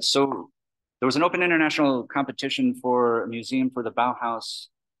 So there was an open international competition for a museum for the Bauhaus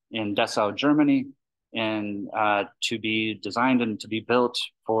in Dessau, Germany, and to be designed and to be built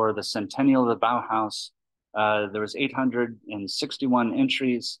for the centennial of the Bauhaus. There was 861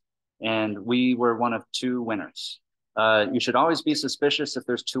 entries, and we were one of 2 winners. You should always be suspicious if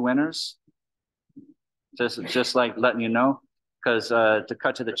there's 2 winners, just like letting you know, because to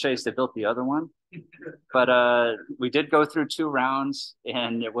cut to the chase, they built the other one. But we did go through 2 rounds,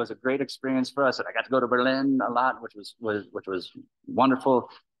 and it was a great experience for us. I got to go to Berlin a lot, which was wonderful.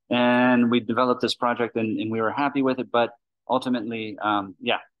 And we developed this project, and we were happy with it. But ultimately,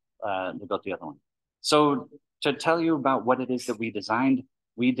 they built the other one. So to tell you about what it is that we designed,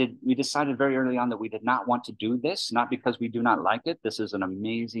 we decided very early on that we did not want to do this, not because we do not like it. This is an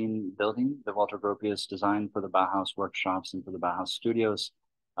amazing building that Walter Gropius designed for the Bauhaus workshops and for the Bauhaus studios.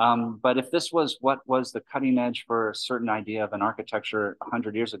 But if this was what was the cutting edge for a certain idea of an architecture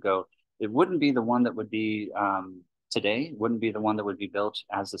 100 years ago, it wouldn't be the one that would be today, it wouldn't be the one that would be built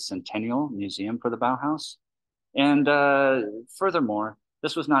as the Centennial Museum for the Bauhaus. And furthermore,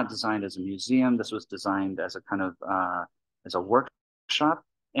 this was not designed as a museum. This was designed as a kind of as a workshop,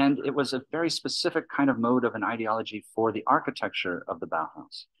 and it was a very specific kind of mode of an ideology for the architecture of the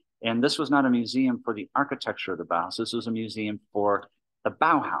Bauhaus. And this was not a museum for the architecture of the Bauhaus. This was a museum for the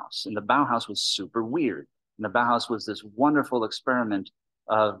Bauhaus, and the Bauhaus was super weird. And the Bauhaus was this wonderful experiment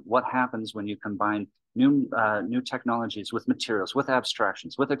of what happens when you combine new technologies with materials, with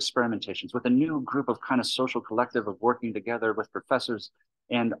abstractions, with experimentations, with a new group of kind of social collective of working together with professors,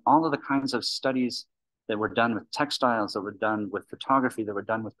 and all of the kinds of studies that were done with textiles, that were done with photography, that were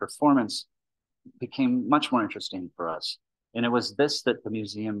done with performance, became much more interesting for us. And it was this that the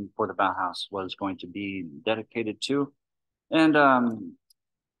Museum for the Bauhaus was going to be dedicated to. And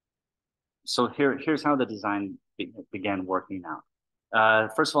so here's how the design began working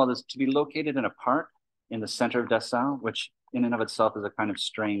out. First of all, this to be located in a park in the center of Dessau, which in and of itself is a kind of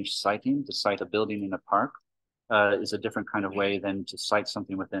strange siting. To site a building in a park is a different kind of way than to site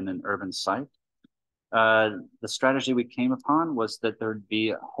something within an urban site. The strategy we came upon was that there'd be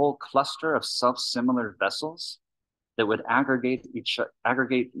a whole cluster of self-similar vessels that would aggregate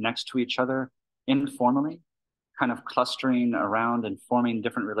next to each other informally, kind of clustering around and forming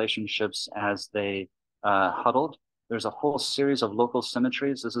different relationships as they huddled. There's a whole series of local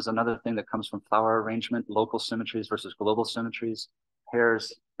symmetries. This is another thing that comes from flower arrangement, local symmetries versus global symmetries,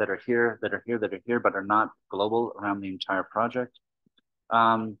 pairs that are here, that are here, that are here, but are not global around the entire project.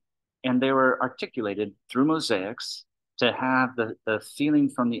 And they were articulated through mosaics to have the feeling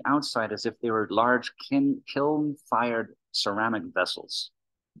from the outside as if they were large kiln-fired ceramic vessels.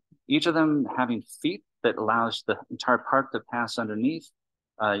 Each of them having feet that allows the entire park to pass underneath.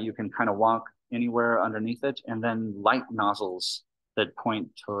 You can kind of walk anywhere underneath it, and then light nozzles that point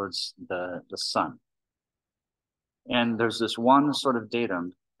towards the sun. And there's this one sort of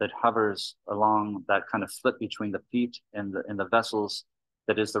datum that hovers along that kind of flip between the feet and the vessels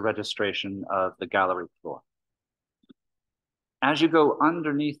that is the registration of the gallery floor. As you go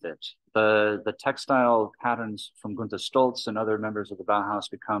underneath it, the textile patterns from Gunther Stolz and other members of the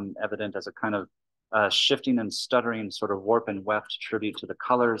Bauhaus become evident as a kind of shifting and stuttering sort of warp and weft tribute to the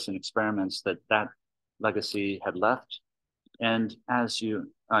colors and experiments that legacy had left. And as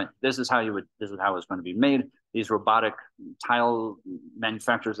you, this is how it was going to be made. These robotic tile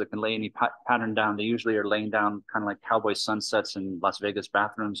manufacturers that can lay any pattern down, they usually are laying down kind of like cowboy sunsets in Las Vegas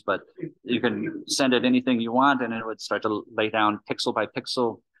bathrooms, but you can send it anything you want and it would start to lay down pixel by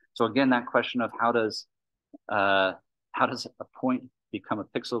pixel. So again, that question of how does a point become a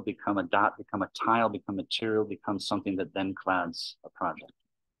pixel, become a dot, become a tile, become material, become something that then clads a project.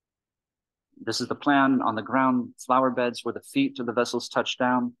 This is the plan on the ground, flower beds where the feet of the vessels touch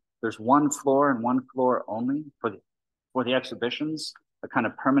down. There's one floor and one floor only for the exhibitions, a kind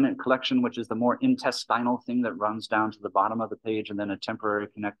of permanent collection, which is the more intestinal thing that runs down to the bottom of the page, and then a temporary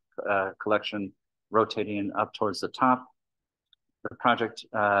collection rotating up towards the top. The project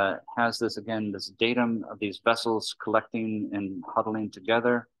has this, again, this datum of these vessels collecting and huddling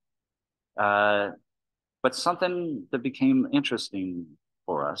together. But something that became interesting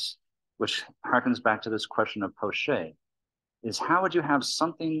for us, which harkens back to this question of poche, is how would you have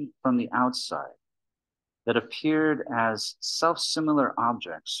something from the outside that appeared as self-similar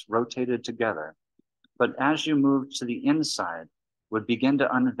objects rotated together, but as you moved to the inside, would begin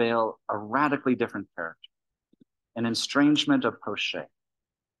to unveil a radically different character, an estrangement of poche,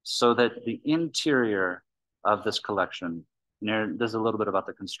 so that the interior of this collection, there's a little bit about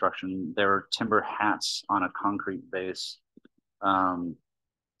the construction. There are timber hats on a concrete base.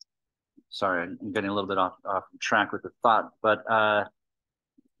 Sorry, I'm getting a little bit off track with the thought, but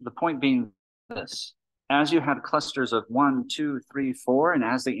the point being this: as you had clusters of 1, 2, 3, 4, and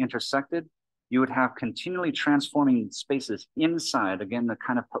as they intersected, you would have continually transforming spaces inside, again, the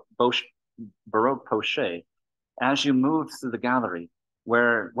kind of Baroque poche, as you moved through the gallery,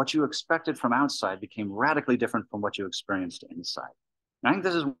 where what you expected from outside became radically different from what you experienced inside. And I think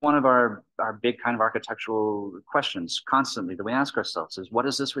this is one of our big kind of architectural questions constantly that we ask ourselves is, what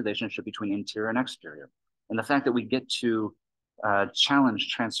is this relationship between interior and exterior? And the fact that we get to challenge,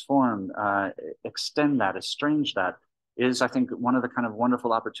 transform, extend that, estrange that is, I think, one of the kind of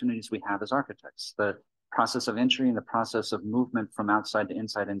wonderful opportunities we have as architects. The process of entry and the process of movement from outside to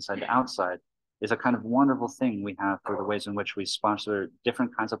inside, inside to outside is a kind of wonderful thing we have for the ways in which we sponsor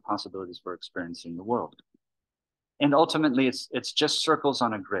different kinds of possibilities for experiencing the world. And ultimately, it's just circles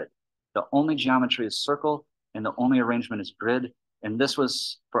on a grid. The only geometry is circle, and the only arrangement is grid. And this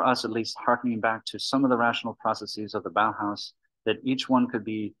was, for us at least, harkening back to some of the rational processes of the Bauhaus, that each one could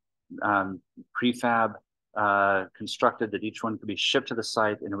be prefab constructed, that each one could be shipped to the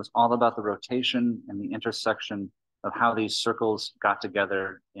site. And it was all about the rotation and the intersection of how these circles got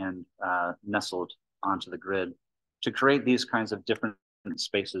together and nestled onto the grid to create these kinds of different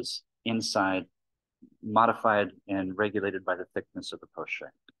spaces inside, modified and regulated by the thickness of the poche.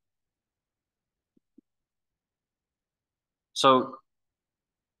 So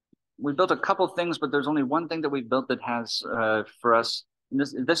we built a couple things, but there's only one thing that we built that has for us. And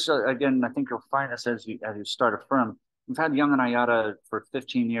this again, I think you'll find this as you start a firm. We've had Young Ayata for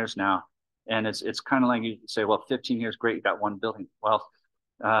 15 years now, and it's kind of like you say, well, 15 years, great, you got one building. Well,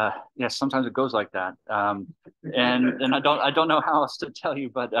 yes, sometimes it goes like that, and I don't know how else to tell you,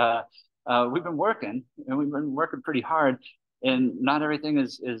 but we've been working, and we've been working pretty hard, and not everything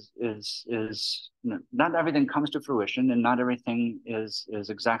not everything comes to fruition, and not everything is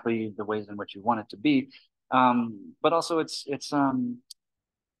exactly the ways in which you want it to be. But also it's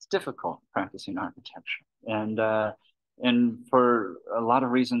difficult practicing architecture, and for a lot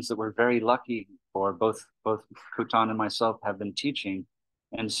of reasons that we're very lucky for, both Kutan and myself have been teaching.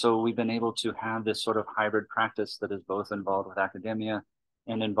 And so we've been able to have this sort of hybrid practice that is both involved with academia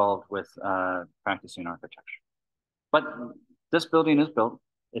and involved with practicing architecture. But this building is built.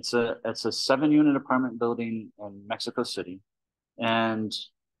 It's a 7-unit apartment building in Mexico City, and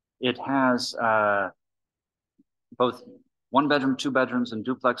it has both 1-bedroom, 2 bedrooms, and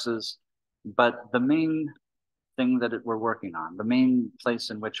duplexes. But the main thing that we're working on, the main place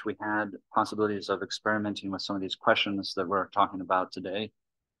in which we had possibilities of experimenting with some of these questions that we're talking about today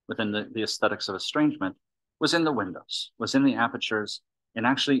within the aesthetics of estrangement, was in the windows, was in the apertures, and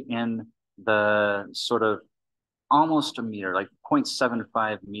actually in the sort of almost a meter, like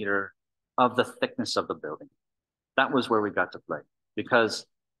 0.75 meter of the thickness of the building. That was where we got to play, because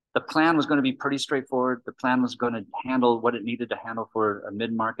the plan was going to be pretty straightforward. The plan was going to handle what it needed to handle for a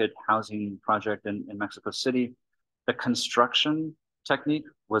mid-market housing project in Mexico City. The construction technique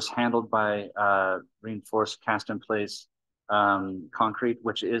was handled by reinforced cast-in-place concrete,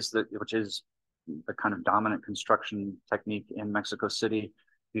 which is the kind of dominant construction technique in Mexico City.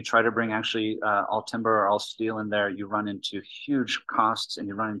 You try to bring actually all timber or all steel in there, you run into huge costs, and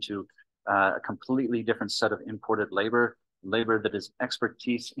you run into a completely different set of imported labor that is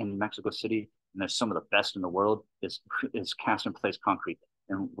expertise in Mexico City, and there's some of the best in the world, is cast in place concrete.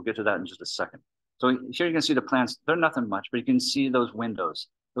 And we'll get to that in just a second. So here you can see the plans. They're nothing much, but you can see those windows.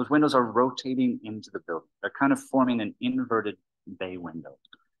 Those windows are rotating into the building. They're kind of forming an inverted bay window.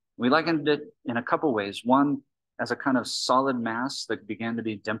 We likened it in a couple ways. One, as a kind of solid mass that began to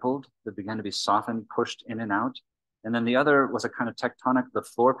be dimpled, that began to be softened, pushed in and out. And then the other was a kind of tectonic, the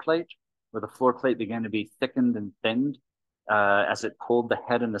floor plate, where the floor plate began to be thickened and thinned as it pulled the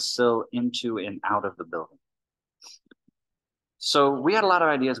head and the sill into and out of the building. So we had a lot of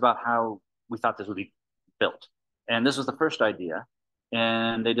ideas about how we thought this would be built. And this was the first idea.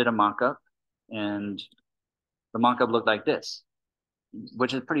 And they did a mock-up, and the mock-up looked like this,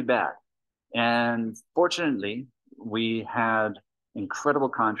 which is pretty bad. And fortunately, we had incredible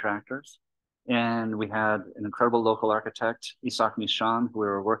contractors, and we had an incredible local architect, Isak Mishan, who we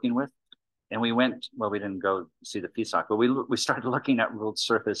were working with. And we went, well, we didn't go see the PSOC, but we started looking at ruled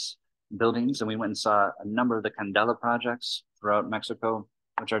surface buildings, and we went and saw a number of the Candela projects throughout Mexico,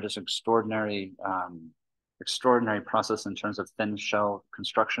 which are just extraordinary process in terms of thin shell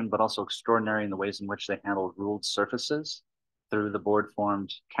construction, but also extraordinary in the ways in which they handle ruled surfaces through the board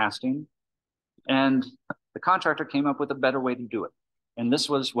formed casting. And the contractor came up with a better way to do it. And this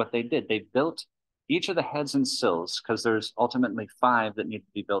was what they did. They built each of the heads and sills, because there's ultimately 5 that need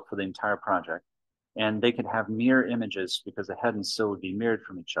to be built for the entire project. And they could have mirror images because the head and sill would be mirrored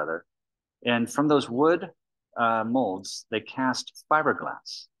from each other. And from those wood molds, they cast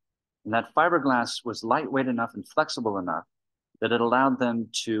fiberglass. And that fiberglass was lightweight enough and flexible enough that it allowed them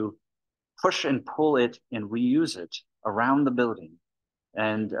to push and pull it and reuse it around the building,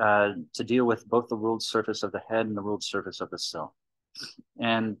 and to deal with both the ruled surface of the head and the ruled surface of the sill.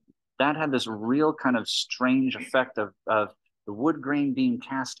 And that had this real kind of strange effect of the wood grain being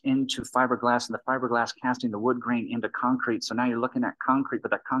cast into fiberglass, and the fiberglass casting the wood grain into concrete. So now you're looking at concrete, but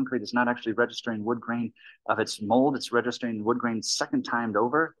that concrete is not actually registering wood grain of its mold. It's registering wood grain second timed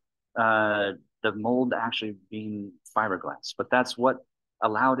over, the mold actually being fiberglass. But that's what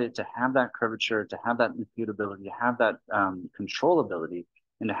allowed it to have that curvature, to have that imputability, to have that controllability,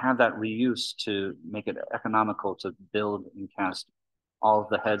 and to have that reuse to make it economical to build and cast all of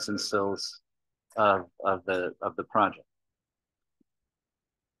the heads and sills of the project.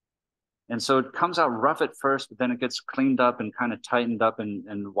 And so it comes out rough at first, but then it gets cleaned up and kind of tightened up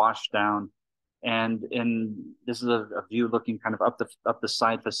and washed down. And this is a view looking kind of up the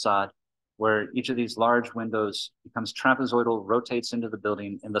side facade, where each of these large windows becomes trapezoidal, rotates into the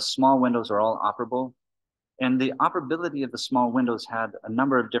building, and the small windows are all operable. And the operability of the small windows had a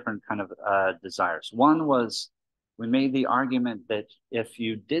number of different kind of desires. One was, we made the argument that if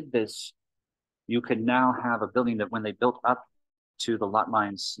you did this, you could now have a building that when they built up to the lot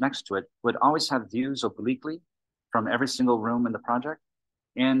lines next to it would always have views obliquely from every single room in the project.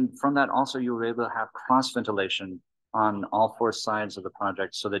 And from that also, you were able to have cross ventilation on all 4 sides of the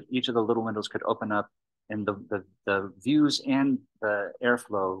project, so that each of the little windows could open up, and the views and the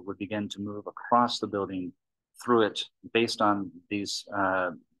airflow would begin to move across the building through it based on these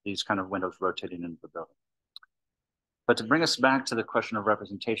kind of windows rotating into the building. But to bring us back to the question of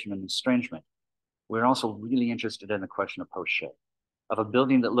representation and estrangement, we're also really interested in the question of post-shade, of a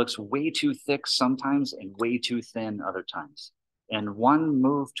building that looks way too thick sometimes and way too thin other times. And one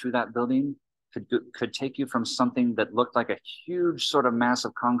move to that building could take you from something that looked like a huge sort of mass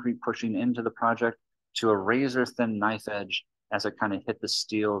of concrete pushing into the project to a razor thin knife edge as it kind of hit the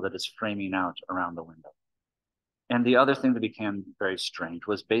steel that is framing out around the window. And the other thing that became very strange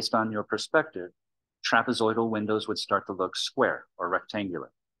was, based on your perspective, trapezoidal windows would start to look square or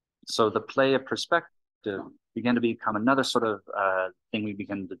rectangular. So the play of perspective began to become another sort of thing we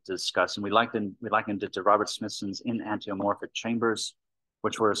began to discuss. And we likened it to Robert Smithson's enantiomorphic chambers,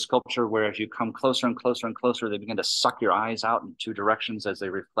 which were a sculpture where as you come closer and closer and closer, they begin to suck your eyes out in two directions as they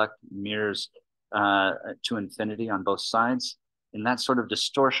reflect mirrors to infinity on both sides. And that sort of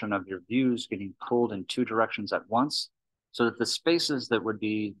distortion of your views getting pulled in two directions at once, so that the spaces that would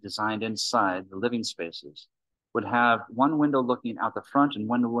be designed inside, the living spaces, would have one window looking out the front and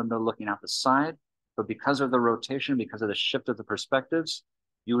one window looking out the side. But because of the rotation, because of the shift of the perspectives,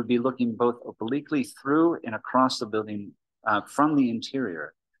 you would be looking both obliquely through and across the building from the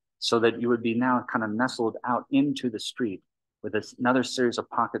interior, so that you would be now kind of nestled out into the street with another series of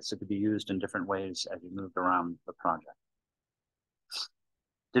pockets that could be used in different ways as you moved around the project.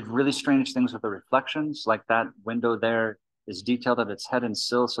 Did really strange things with the reflections, like that window there is detailed at its head and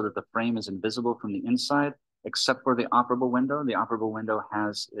sill so that the frame is invisible from the inside, except for the operable window. The operable window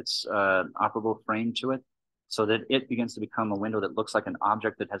has its operable frame to it, so that it begins to become a window that looks like an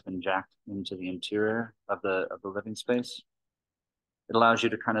object that has been jacked into the interior of the living space. It allows you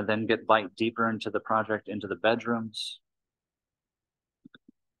to kind of then get light deeper into the project, into the bedrooms.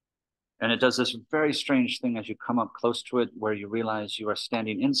 And it does this very strange thing as you come up close to it, where you realize you are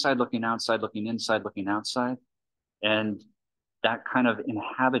standing inside, looking outside, looking inside, looking outside. And that kind of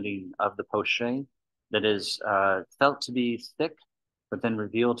inhabiting of the poche that is felt to be thick, but then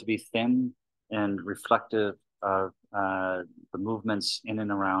revealed to be thin and reflective of the movements in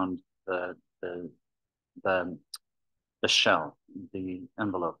and around the shell, the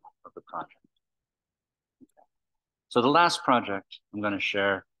envelope of the project. So the last project I'm going to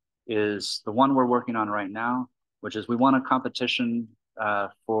share is the one we're working on right now, which is we won a competition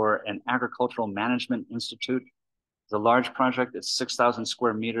for an agricultural management institute. It's a large project. It's 6,000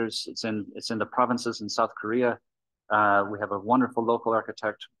 square meters. It's in the provinces in South Korea. We have a wonderful local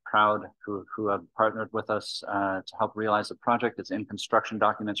architect, Proud, who have partnered with us to help realize the project. It's in construction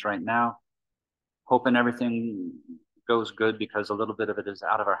documents right now. Hoping everything goes good, because a little bit of it is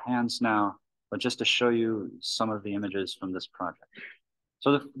out of our hands now, but just to show you some of the images from this project.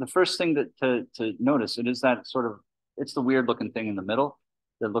 So the first thing to notice, it is that sort of, it's the weird looking thing in the middle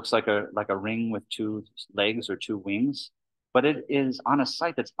that looks like a ring with two legs or two wings, but it is on a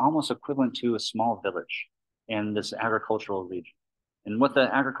site that's almost equivalent to a small village in this agricultural region. And what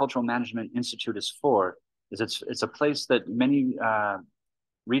the Agricultural Management Institute is for is it's a place that many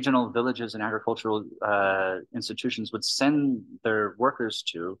regional villages and agricultural institutions would send their workers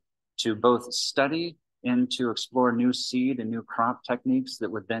to both study and to explore new seed and new crop techniques that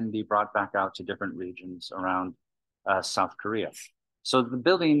would then be brought back out to different regions around South Korea. So the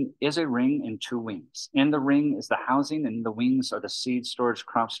building is a ring in two wings. In the ring is the housing, and the wings are the seed storage,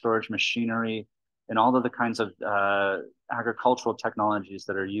 crop storage, machinery, and all of the kinds of agricultural technologies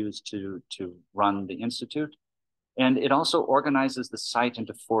that are used to run the institute. And it also organizes the site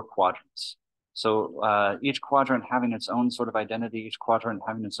into 4 quadrants. So each quadrant having its own sort of identity, each quadrant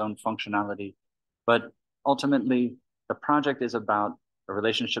having its own functionality. But ultimately, the project is about a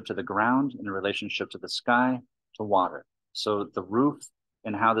relationship to the ground and a relationship to the sky, to water. So the roof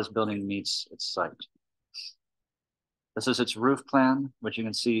and how this building meets its site. This is its roof plan, which you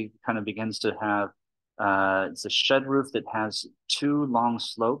can see kind of begins to have, it's a shed roof that has 2 long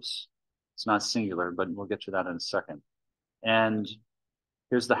slopes. It's not singular, but we'll get to that in a second. And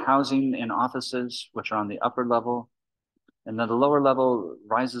here's the housing and offices, which are on the upper level. And then the lower level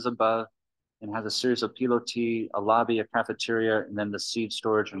rises above and has a series of pilotis, a lobby, a cafeteria, and then the seed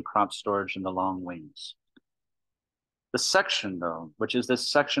storage and crop storage in the long wings. The section, though, which is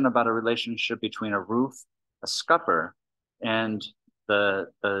this section about a relationship between a roof, a scupper, and the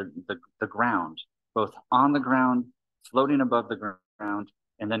ground, both on the ground, floating above the ground,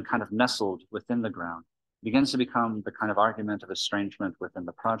 and then kind of nestled within the ground, begins to become the kind of argument of estrangement within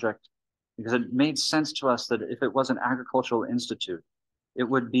the project, because it made sense to us that if it was an agricultural institute, it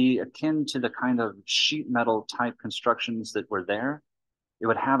would be akin to the kind of sheet metal type constructions that were there. It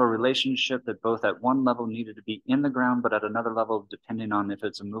would have a relationship that both at one level needed to be in the ground, but at another level, depending on if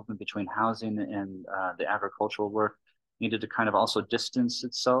it's a movement between housing and the agricultural work, needed to kind of also distance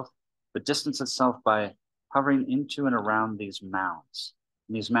itself, but distance itself by hovering into and around these mounds.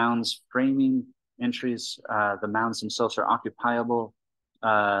 And these mounds framing entries, the mounds themselves are occupiable.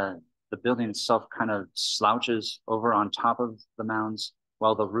 The building itself kind of slouches over on top of the mounds,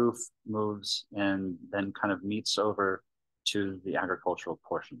 while the roof moves and then kind of meets over to the agricultural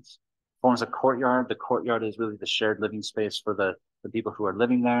portions. Forms a courtyard. The courtyard is really the shared living space for the people who are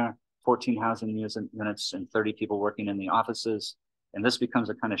living there, 14 housing units and 30 people working in the offices. And this becomes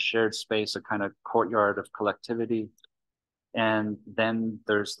a kind of shared space, a kind of courtyard of collectivity. And then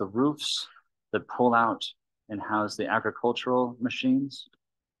there's the roofs that pull out and house the agricultural machines.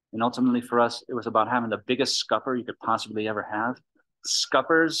 And ultimately for us, it was about having the biggest scupper you could possibly ever have.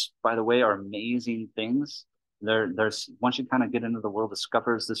 Scuppers, by the way, are amazing things. There's once you kind of get into the world of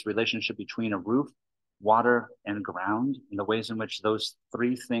scuppers, this relationship between a roof, water, and ground, and the ways in which those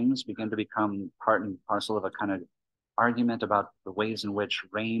three things begin to become part and parcel of a kind of argument about the ways in which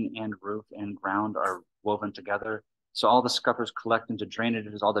rain and roof and ground are woven together. So all the scuppers collect into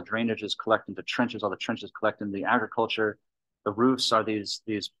drainages, all the drainages collect into trenches, all the trenches collect into the agriculture. The roofs are these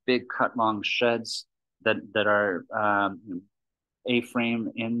big cut long sheds that are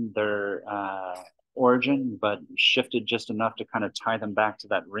A-frame in their origin, but shifted just enough to kind of tie them back to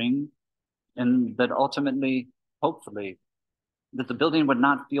that ring. And that ultimately, hopefully, that the building would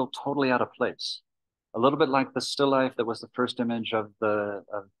not feel totally out of place. A little bit like the still life that was the first image of the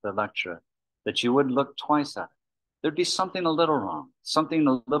lecture, that you would look twice at it. There'd be something a little wrong, something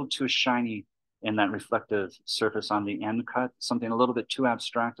a little too shiny in that reflective surface on the end cut, something a little bit too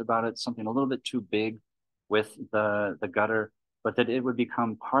abstract about it, something a little bit too big with the gutter, but that it would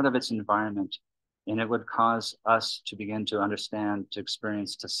become part of its environment, and it would cause us to begin to understand, to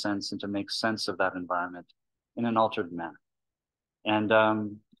experience, to sense, and to make sense of that environment in an altered manner.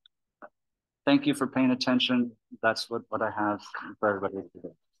 And thank you for paying attention. That's what I have for everybody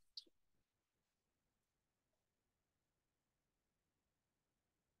today.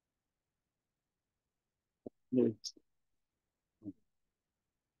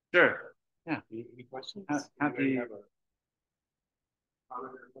 Sure. Yeah. Any questions? Happy. Have a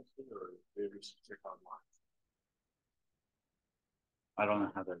comment or question, or maybe we should check online? I don't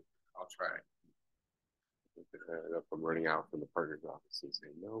know how to. I'll try. If I'm running out from the partner's office and say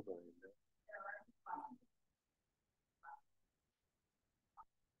no, but no.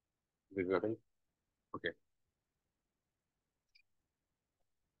 There's nothing? Okay.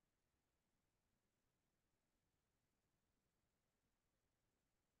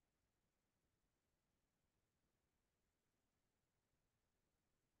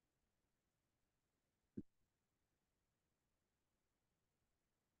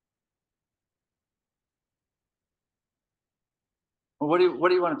 Well, what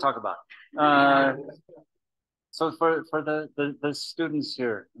do you want to talk about? So for the students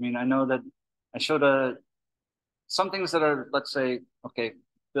here, I mean, I know that I showed some things that are, let's say, okay,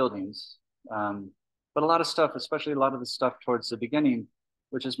 buildings, but a lot of stuff, especially a lot of the stuff towards the beginning,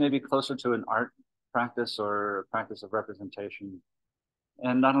 which is maybe closer to an art practice or a practice of representation.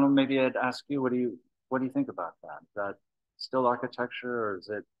 And I don't know, maybe I'd ask you, what do you think about that? Is that still architecture, or is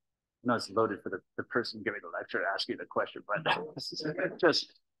it? No, it's loaded for the person giving the lecture asking the question, but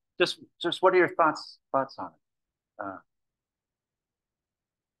just what are your thoughts on it?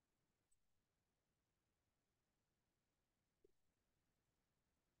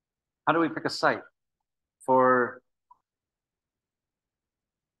 How do we pick a site for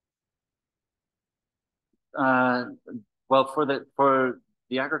well, for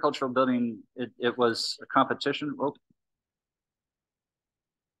the agricultural building, it was a competition. Oh,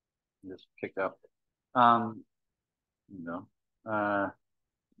 just kicked out. No.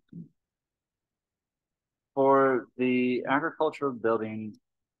 For the agricultural building,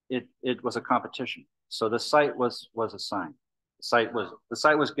 it was a competition. So the site was assigned. The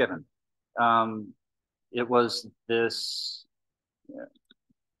site was given. It was this. Yeah.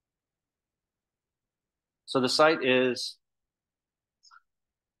 So the site is.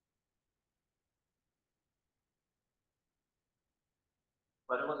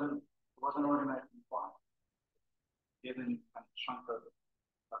 But it wasn't organized in plot. Given a chunk of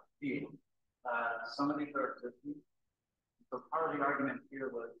field. Some of these are existing. So part of the argument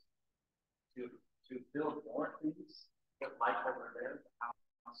here was to build more things that like over there, the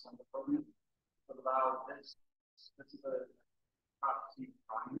house on the program. But about this is a property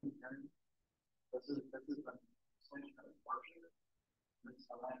drawing area. This is an extension of structure. This is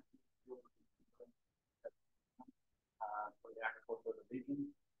a land for the agricultural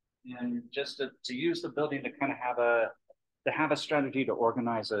region. And just to use the building to kind of have a strategy to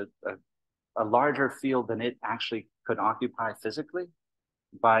organize a larger field than it actually could occupy physically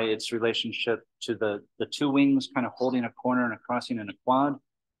by its relationship to the two wings kind of holding a corner and a crossing and a quad,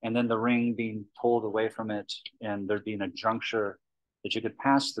 and then the ring being pulled away from it, and there being a juncture that you could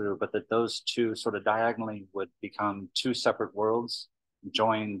pass through, but that those two sort of diagonally would become two separate worlds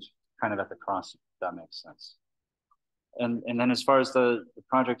joined kind of at the crossing, if that makes sense. And then as far as the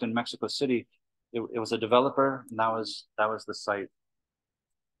project in Mexico City, it was a developer, and that was the site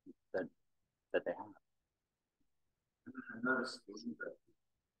that they had. I noticed that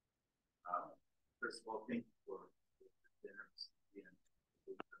first of all, thank you for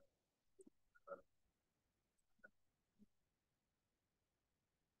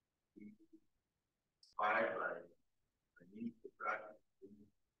inspired by the need to practice.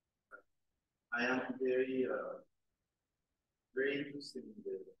 I am very, very interested in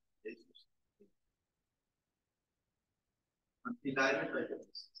the relationship. I'm delighted by the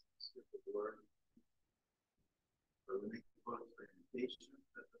persistence of the word. For the next experimentation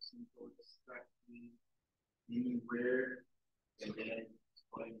that the simple abstractly anywhere, and then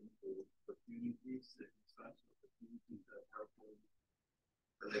exploring the opportunities, circumstantial opportunities that help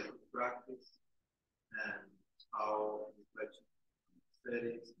collective practice, and how reflection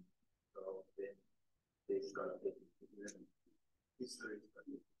aesthetics, so then they start taking history, start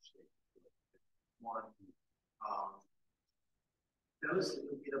taking shape. One, tell us a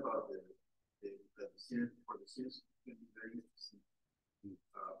little bit about the for the students, it can be very interesting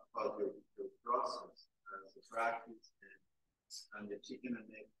about the process as a practice and the chicken and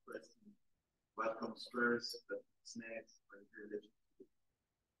egg question. What comes first, what's next, what is the relationship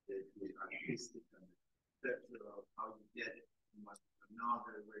with the artistic and the conceptual, how you get from one to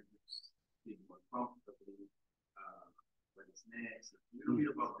another, where you feel more comfortably, what is next. A little bit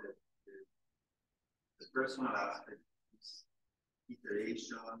about the personal aspect, this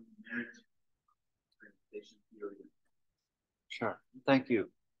iteration, merge, experimentation theory. Sure. Thank you.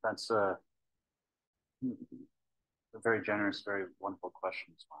 That's a very generous, very wonderful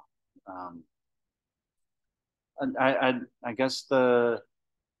question as well. And I guess there's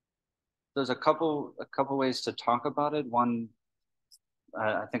a couple ways to talk about it. One,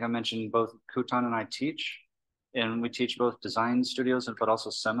 I think I mentioned both Kutan and I teach, and we teach both design studios but also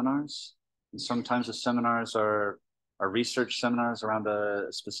seminars. And sometimes the seminars are research seminars around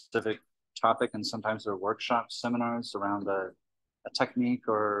a specific topic, and sometimes they're workshop seminars around a technique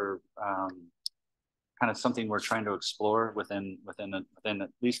or kind of something we're trying to explore within at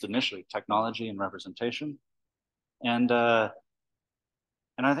least initially technology and representation. And I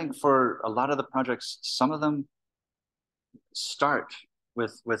think for a lot of the projects, some of them start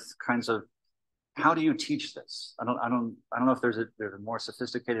with kinds of, how do you teach this? I don't know if there's a more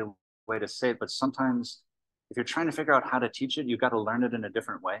sophisticated way to say it, but sometimes if you're trying to figure out how to teach it, you've got to learn it in a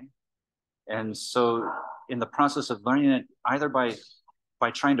different way. And so in the process of learning it, either by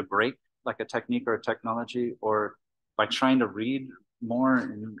trying to break like a technique or a technology, or by trying to read more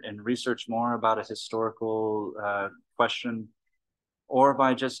and research more about a historical question, or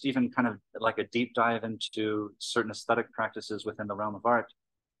by just even kind of like a deep dive into certain aesthetic practices within the realm of art,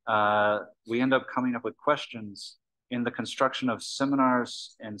 we end up coming up with questions in the construction of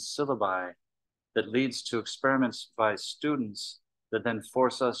seminars and syllabi that leads to experiments by students that then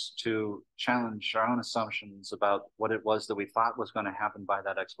force us to challenge our own assumptions about what it was that we thought was going to happen by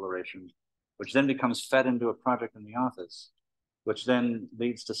that exploration, which then becomes fed into a project in the office, which then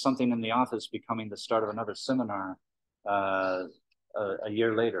leads to something in the office becoming the start of another seminar a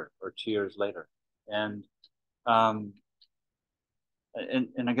year later or 2 years later. And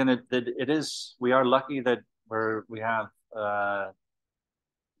again, it is, we are lucky that we have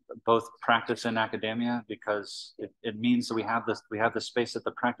both practice and academia, because it means that we have the space that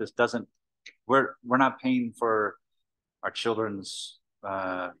the practice doesn't, we're not paying for our children's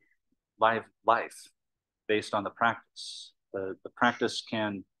life based on the practice. The practice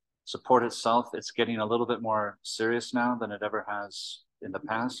can support itself. It's getting a little bit more serious now than it ever has in the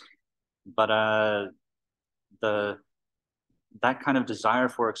past. But that kind of desire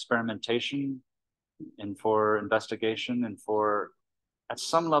for experimentation and for investigation and for, at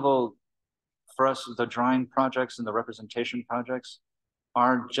some level, for us, the drawing projects and the representation projects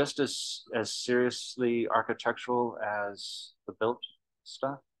are just as seriously architectural as the built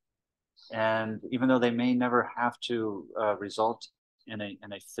stuff. And even though they may never have to result in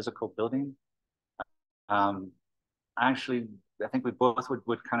a physical building, actually, I think we both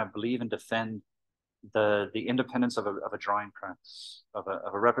would kind of believe and defend the independence of a drawing practice, of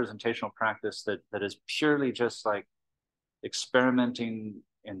a representational practice that is purely just like experimenting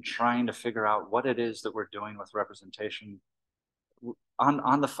and trying to figure out what it is that we're doing with representation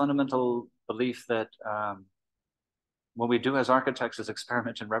on the fundamental belief that what we do as architects is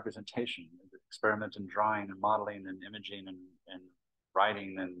experiment in representation, experiment in drawing and modeling and imaging and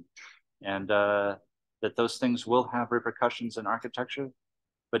writing, and that those things will have repercussions in architecture.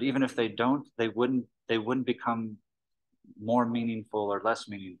 But even if they don't, they wouldn't become more meaningful or less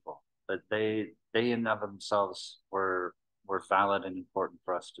meaningful. That they in and of themselves were valid and important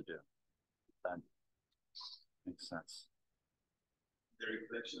for us to do. That makes sense. The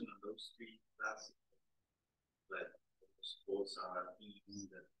reflection on those three classes, that those are themes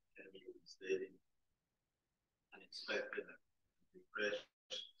that can be restated, unexpected, and refreshed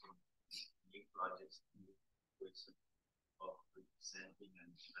from new projects, new ways of presenting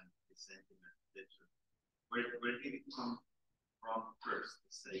and presenting a picture. Where did it come from first?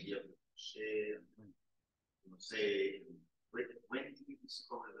 This idea of the crochet and mosaic. When did you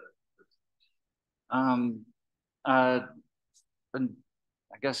discover that?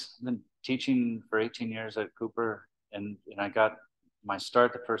 I guess been teaching for 18 years at Cooper, and I got my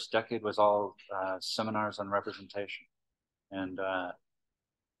start. The first decade was all seminars on representation, and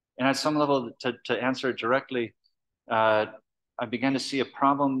at some level, to answer it directly, I began to see a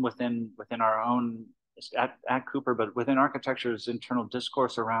problem within our own at Cooper, but within architecture's internal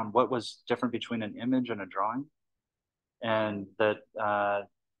discourse around what was different between an image and a drawing, and that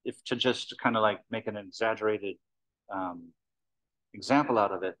if to just kind of like make an exaggerated example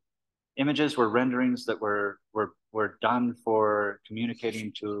out of it, images were renderings that were done for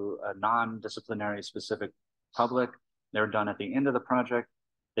communicating to a non-disciplinary specific public. They were done at the end of the project.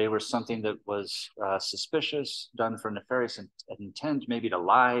 They were something that was suspicious, done for nefarious intent, maybe to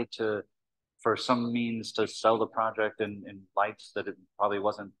lie, for some means to sell the project in lights that it probably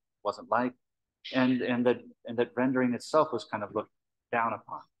wasn't like, and that rendering itself was kind of looked down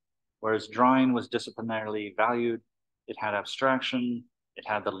upon, whereas drawing was disciplinarily valued. It had abstraction, it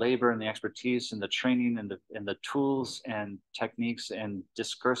had the labor and the expertise and the training and the tools and techniques and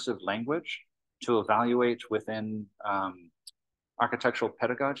discursive language to evaluate within architectural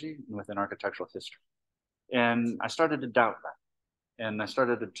pedagogy and within architectural history. And I started to doubt that. And I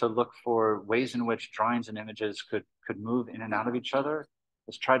started to look for ways in which drawings and images could move in and out of each other.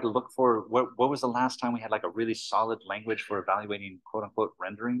 I tried to look for what was the last time we had like a really solid language for evaluating quote unquote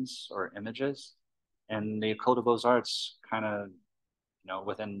renderings or images. And the École des Beaux-Arts kind of,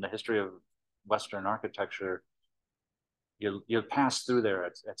 within the history of Western architecture, you'll pass through there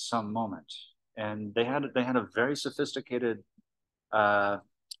at some moment. And they had a very sophisticated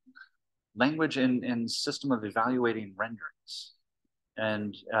language and system of evaluating renderings.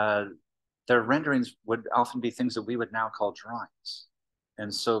 And their renderings would often be things that we would now call drawings.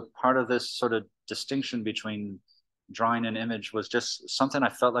 And so part of this sort of distinction between drawing and image was just something I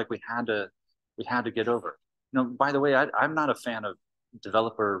felt like we had to get over. By the way, I'm not a fan of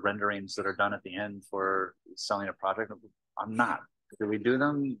developer renderings that are done at the end for selling a project. I'm not. Do we do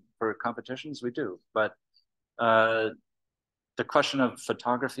them for competitions? We do. But the question of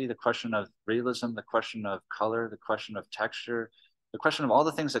photography, the question of realism, the question of color, the question of texture, the question of all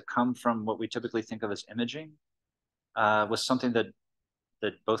the things that come from what we typically think of as imaging was something that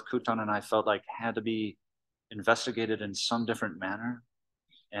both Kutan and I felt like had to be investigated in some different manner.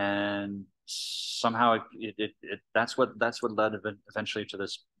 And somehow that's what led eventually to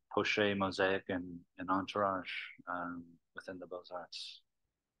this Pochet mosaic and entourage within the Beaux-Arts.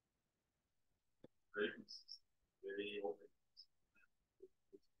 Very open.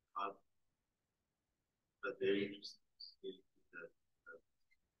 But very interesting to see that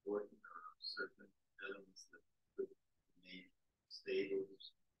working around certain elements that could make stable,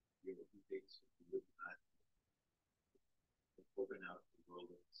 things that would not open out the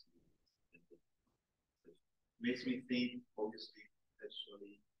world. It makes me think, obviously,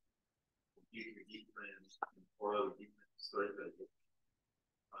 actually, completely different, orally different, historically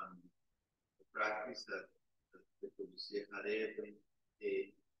different. The practice that the Corbusier had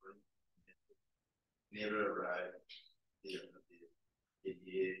never arrived to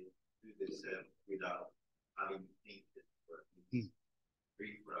the self without having painted for at least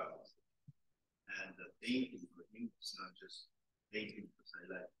 3 hours. And the painting for him is not just painting because I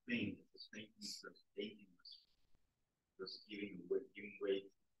like paint, it's painting because painting was giving way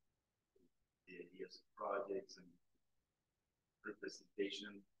to the ideas of projects and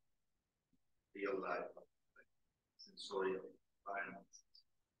representation, real life, like sensorial environments.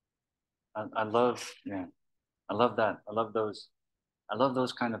 I love that. I love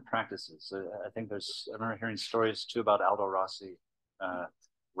those kind of practices. I think I remember hearing stories too about Aldo Rossi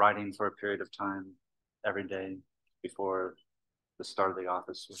writing for a period of time every day before the start of the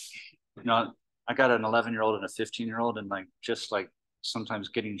office. I got an 11-year-old and a 15-year-old, and just sometimes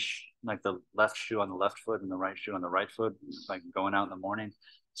getting like the left shoe on the left foot and the right shoe on the right foot, like going out in the morning.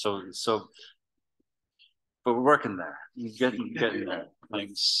 So but we're working there. Getting there. Like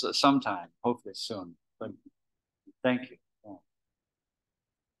sometime, hopefully soon. But thank you. Yeah.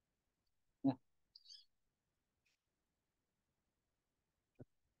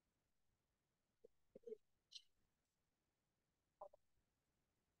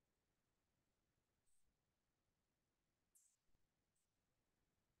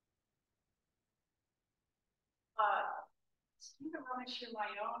 I want to share my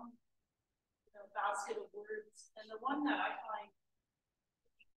own basket of words, and the one that I find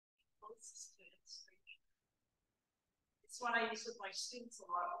closest to estrangement is one I use with my students a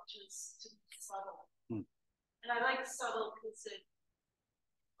lot, which is to be subtle. Hmm. And I like subtle because it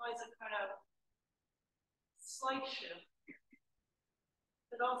implies a kind of slight shift,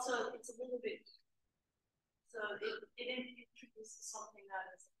 but also it's a little bit, so it introduces something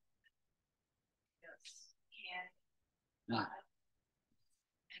that is, yes, can. Yeah.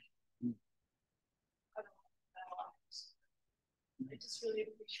 I just really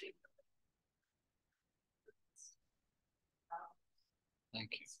appreciate it.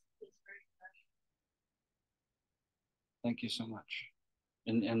 Thank you. Thank you so much.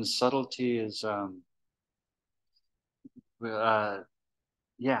 And subtlety is,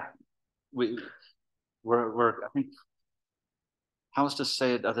 yeah, we're, I think, how else to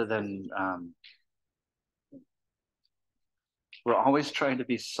say it other than, we're always trying to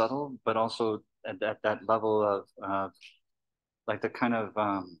be subtle, but also at that level of like the kind of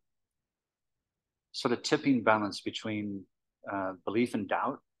sort of tipping balance between belief and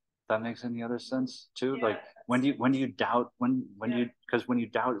doubt. If that makes any other sense too. Yeah. Like when do you doubt, when you, because when you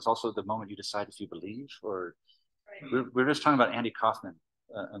doubt is also the moment you decide if you believe, or Right. we were just talking about Andy Kaufman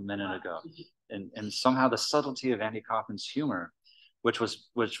a minute ago, and somehow the subtlety of Andy Kaufman's humor, which was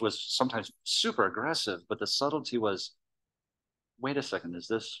sometimes super aggressive, but the subtlety was, wait a second, is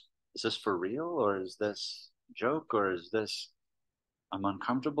this for real, or is this a joke, or is this, I'm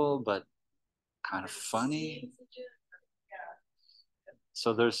uncomfortable but kind of funny.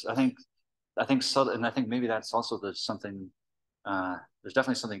 So there's, I think subtle, and I think maybe that's also, there's something, there's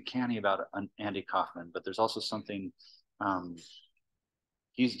definitely something canny about Andy Kaufman, but there's also something,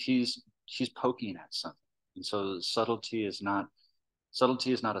 he's poking at something, and so subtlety is not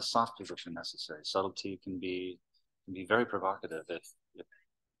a soft position necessarily. Subtlety can be very provocative if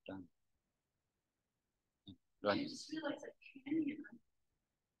done. I just realized that candy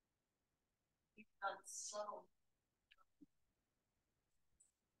subtle.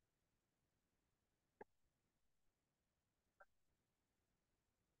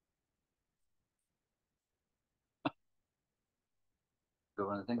 Good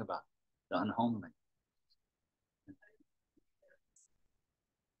one to think about, the unhomely.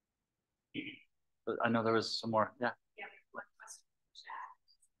 But I know there was some more. Yeah. Yeah, one question in the chat.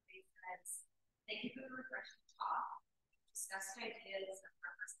 It says, thank you for the refreshing talk. Discussed ideas of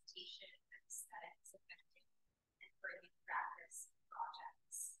representation and aesthetics affecting and bringing practice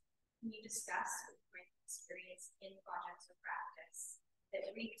projects. Can you discuss what your experience in projects or practice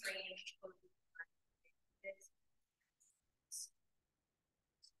that reframe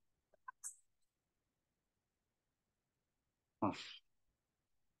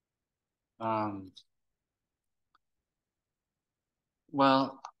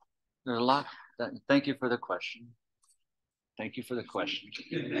Well, there's a lot. Thank you for the question. Thank you for the question.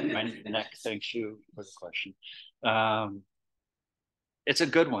 My neck thanks you for the question. It's a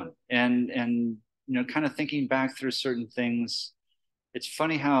good one, and kind of thinking back through certain things. It's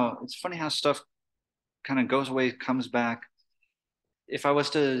funny how stuff kind of goes away, comes back. If I was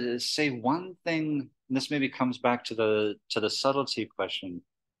to say one thing, and this maybe comes back to the subtlety question.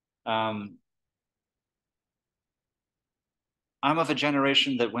 I'm of a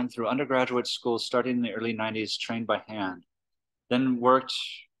generation that went through undergraduate school starting in the early 90s, trained by hand, then worked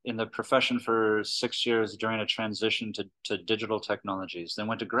in the profession for 6 years during a transition to digital technologies, then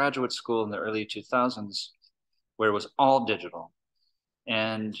went to graduate school in the early 2000s, where it was all digital.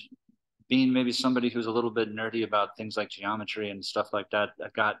 And being maybe somebody who's a little bit nerdy about things like geometry and stuff like that, I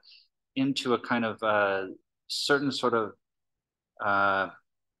got into a kind of certain sort of,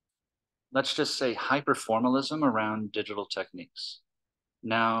 let's just say, hyper formalism around digital techniques.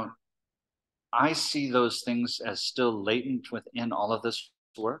 Now, I see those things as still latent within all of this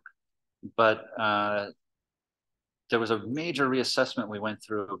work, but there was a major reassessment we went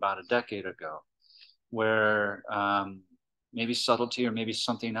through about a decade ago, where maybe subtlety or maybe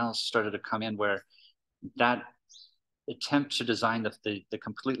something else started to come in, where that attempt to design the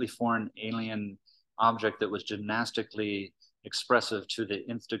completely foreign alien object that was gymnastically expressive to the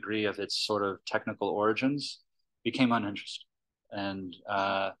nth degree of its sort of technical origins became uninteresting. And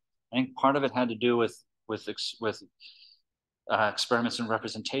I think part of it had to do with experiments in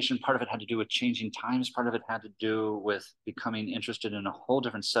representation. Part of it had to do with changing times. Part of it had to do with becoming interested in a whole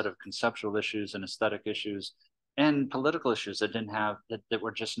different set of conceptual issues and aesthetic issues and political issues that didn't have, that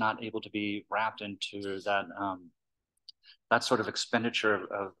were just not able to be wrapped into that sort of expenditure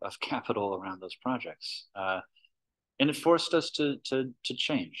of capital around those projects. And it forced us to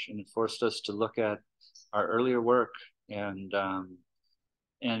change, and it forced us to look at our earlier work and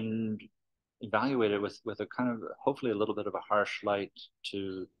evaluate it with a kind of, hopefully, a little bit of a harsh light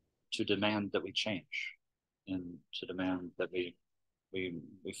to demand that we change. and to demand that we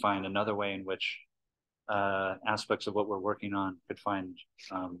find another way in which aspects of what we're working on could find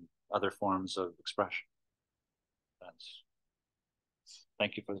other forms of expression.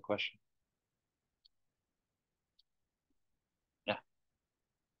 Thank you for the question. Yeah.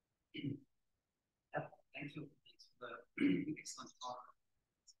 Thank you. Thanks for the excellent talk.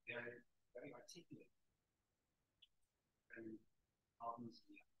 It's very, very articulate. And problems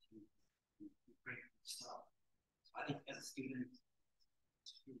and the opportunities and great stuff. So I think as a student,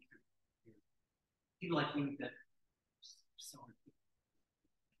 it's really good to hear people like you that so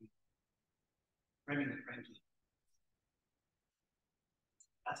framing the frame.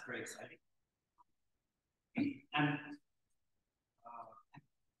 That's very exciting. And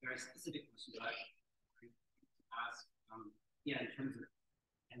very specific question that I ask, yeah, in terms of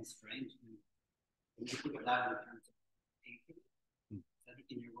enstrangement, when you look at that in terms of thinking, I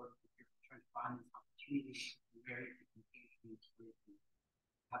think in your work, you're trying to find this opportunity to very different things where you can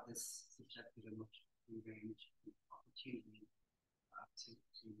have this subjective emotion, very much opportunity to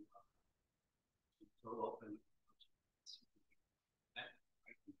go open.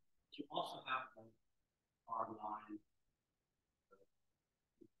 You also have a hard line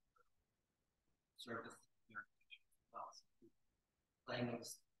service architecture as well. So playing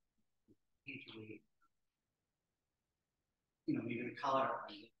those painterly, maybe the color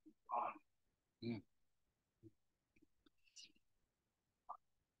and the drawing.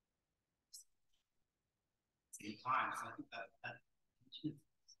 Same time. So I think that is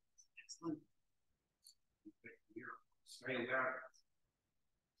excellent. You're very aware of it.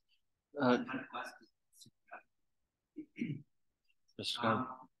 Kind of question.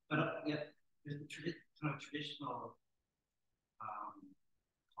 But yeah, there's the kind of traditional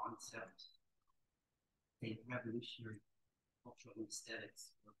concept, a revolutionary cultural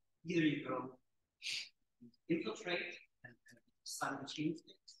aesthetics. Either you go infiltrate and suddenly change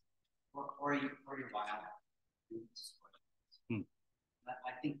things, or you're wild.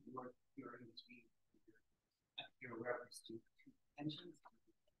 I think you're in between. You're aware of these two tensions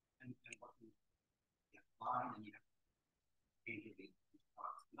and what you find and you have to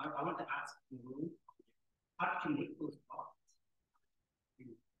I want to ask the room, how did you make those thoughts?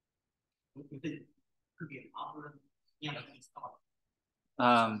 It could be an algorithm. Yeah, these thoughts.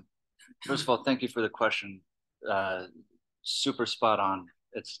 First of all, thank you for the question. Super spot on.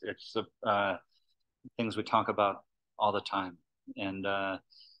 It's the things we talk about all the time, and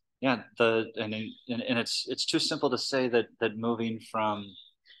yeah, it's too simple to say that moving from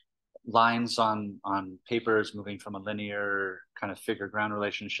lines on papers, moving from a linear kind of figure ground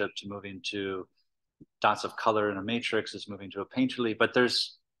relationship to moving to dots of color in a matrix is moving to a painterly, but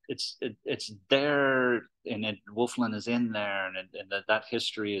it's there, and Wolfland is in there, and that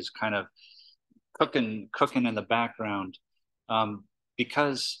history is kind of cooking in the background,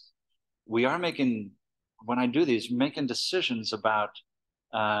 because we are making, when I do these, making decisions about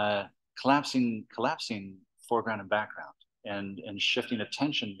collapsing foreground and background, and shifting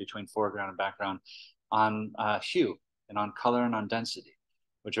attention between foreground and background on hue and on color and on density,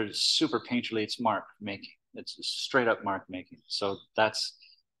 which are super painterly. It's mark making. It's straight up mark making. So that's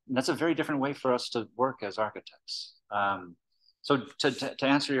a very different way for us to work as architects. So to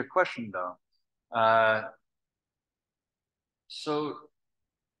answer your question though, so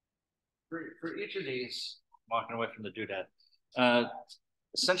for each of these, walking away from the doodad,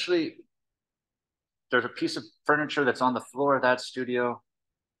 essentially, there's a piece of furniture that's on the floor of that studio,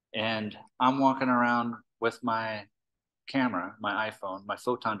 and I'm walking around with my camera, my iPhone, my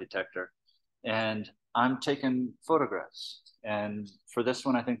photon detector, and I'm taking photographs. And for this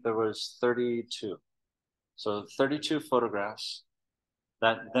one, I think there was 32. So 32 photographs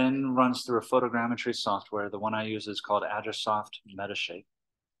that then runs through a photogrammetry software. The one I use is called Agisoft Metashape,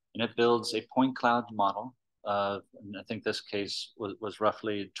 and it builds a point cloud model of, and I think this case was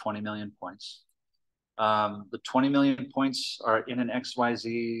roughly 20 million points. The 20 million points are in an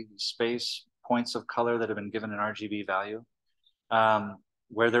XYZ space, points of color that have been given an RGB value.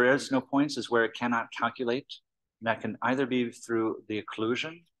 Where there is no points is where it cannot calculate. And that can either be through the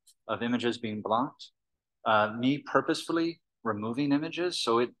occlusion of images being blocked, me purposefully removing images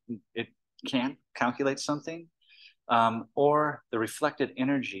so it can't calculate something, or the reflected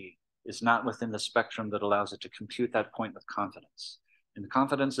energy is not within the spectrum that allows it to compute that point with confidence. And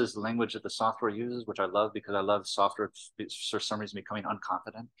confidence is the language that the software uses, which I love, because I love software for some reason becoming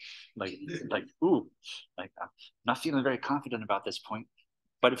unconfident. Like, ooh, like I'm not feeling very confident about this point.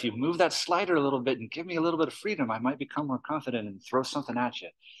 But if you move that slider a little bit and give me a little bit of freedom, I might become more confident and throw something at you.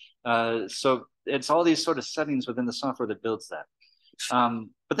 So it's all these sort of settings within the software that builds that.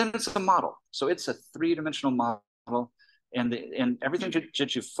 But then it's a model. So it's a three-dimensional model, and everything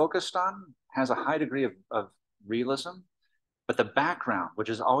that you focused on has a high degree of realism, but the background, which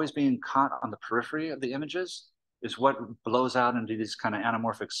is always being caught on the periphery of the images, is what blows out into these kind of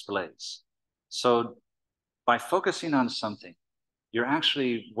anamorphic splays. So by focusing on something, you're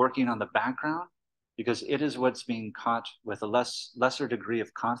actually working on the background because it is what's being caught with a lesser degree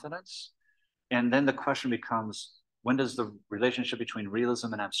of confidence. And then the question becomes, when does the relationship between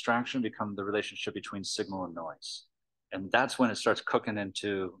realism and abstraction become the relationship between signal and noise? And that's when it starts cooking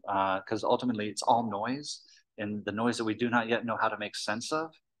into, because ultimately it's all noise, and the noise that we do not yet know how to make sense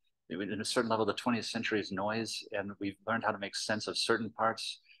of. In a certain level, the 20th century is noise, and we've learned how to make sense of certain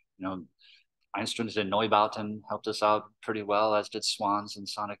parts. You know, Einstein's in Neubauten helped us out pretty well, as did Swans and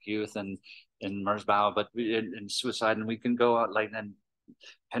Sonic Youth and in Merzbow, but in Suicide, and we can go out like and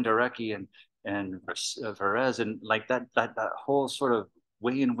Penderecki and Perez, and like that whole sort of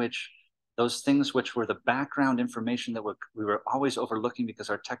way in which those things which were the background information that we were always overlooking because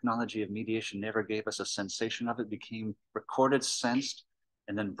our technology of mediation never gave us a sensation of it, became recorded, sensed,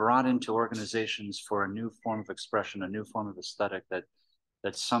 and then brought into organizations for a new form of expression, a new form of aesthetic that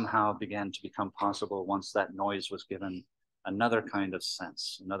somehow began to become possible once that noise was given another kind of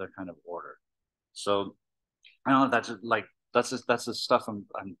sense, another kind of order. So I don't know if that's the stuff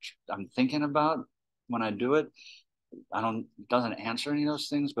I'm thinking about when I do it. It doesn't answer any of those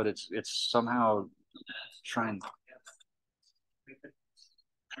things, but it's somehow trying.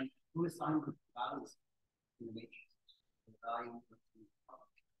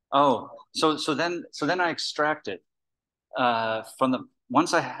 Oh, so then I extract it from the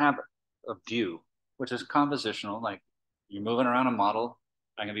once I have a view, which is compositional, like you're moving around a model.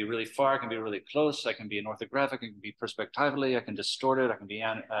 I can be really far, I can be really close, I can be an orthographic, I can be perspectively, I can distort it, I can be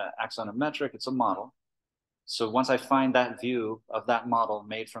axonometric. It's a model. So once I find that view of that model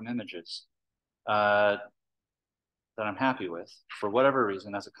made from images that I'm happy with, for whatever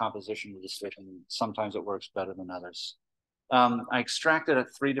reason, as a composition decision, sometimes it works better than others. I extract it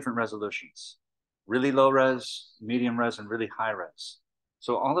at 3 different resolutions: really low res, medium res, and really high res.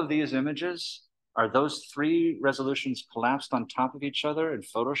 So all of these images are those 3 resolutions collapsed on top of each other in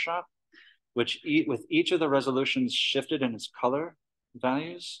Photoshop, which with each of the resolutions shifted in its color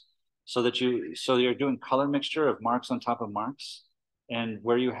values, so you're doing color mixture of marks on top of marks. And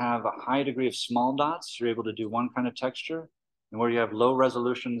where you have a high degree of small dots, you're able to do one kind of texture. And where you have low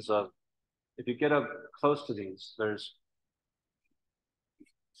resolutions of, if you get up close to these, there's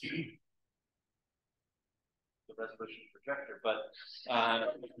the resolution projector, but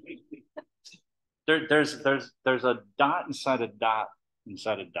there's a dot inside a dot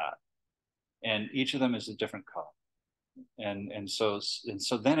inside a dot, and each of them is a different color. And so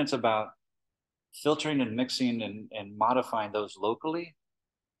then it's about filtering and mixing and modifying those locally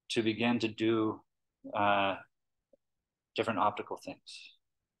to begin to do different optical things.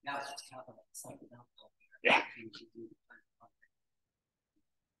 Yeah.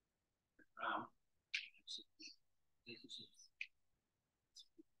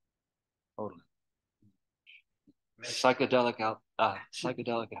 Totally. Psychedelic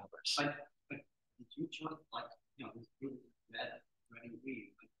Alberts. But did you choose like red and green?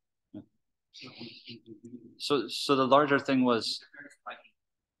 So the larger thing was.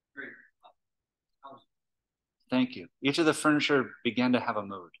 Thank you. Each of the furniture began to have a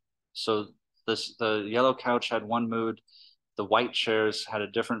mood. So the yellow couch had one mood, the white chairs had a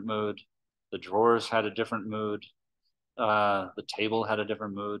different mood, the drawers had a different mood, the table had a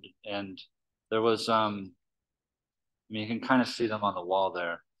different mood, and there was I mean, you can kind of see them on the wall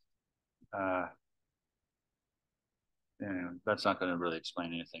there. That's not going to really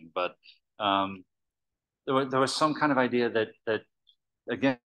explain anything, but there was some kind of idea that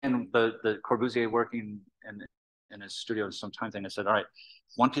again, the Corbusier working in his studio some time thing. I said, all right,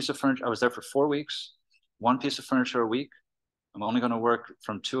 one piece of furniture. I was there for 4 weeks, one piece of furniture a week. I'm only going to work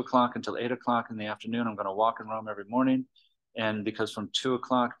from 2 o'clock until 8 o'clock in the afternoon. I'm going to walk in Rome every morning. And because from 2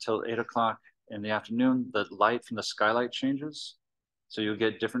 o'clock till 8 o'clock in the afternoon, the light from the skylight changes. So you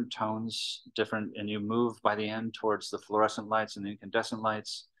get different tones, and you move by the end towards the fluorescent lights and the incandescent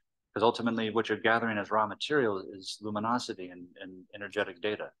lights. Because ultimately what you're gathering as raw material is luminosity and energetic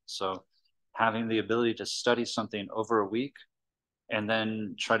data. So having the ability to study something over a week and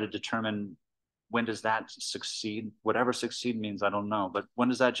then try to determine when does that succeed, whatever succeed means, I don't know, but when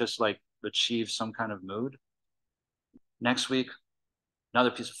does that just like achieve some kind of mood? Next week,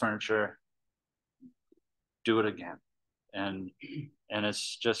 another piece of furniture, do it again. And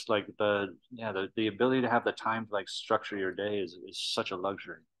it's just like the ability to have the time to like structure your day is such a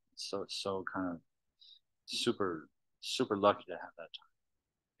luxury. So kind of super super lucky to have that time.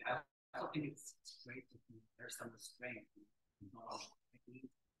 Yeah, I don't think it's great to there's some restraint.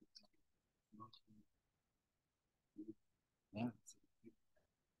 Yeah.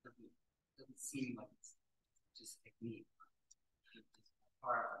 Doesn't seem like it's just technique. It's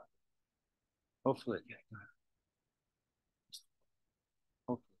part of Hopefully.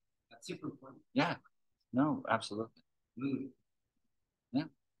 Hopefully. That's super important. Yeah. No, absolutely. Mood. Yeah,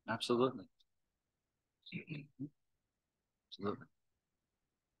 absolutely. Absolutely.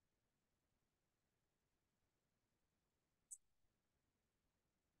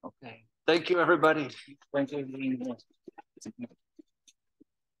 Okay. Thank you, everybody. Thank you.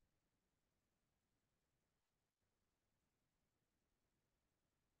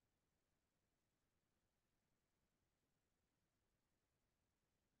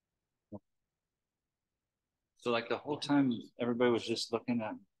 So like the whole time, everybody was just looking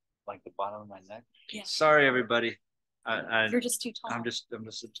at like the bottom of my neck. Yeah. Sorry, everybody. You're just too tall. I'm just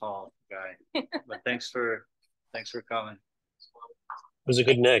a tall guy. But thanks for coming. It was a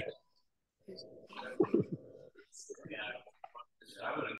good neck. Yeah.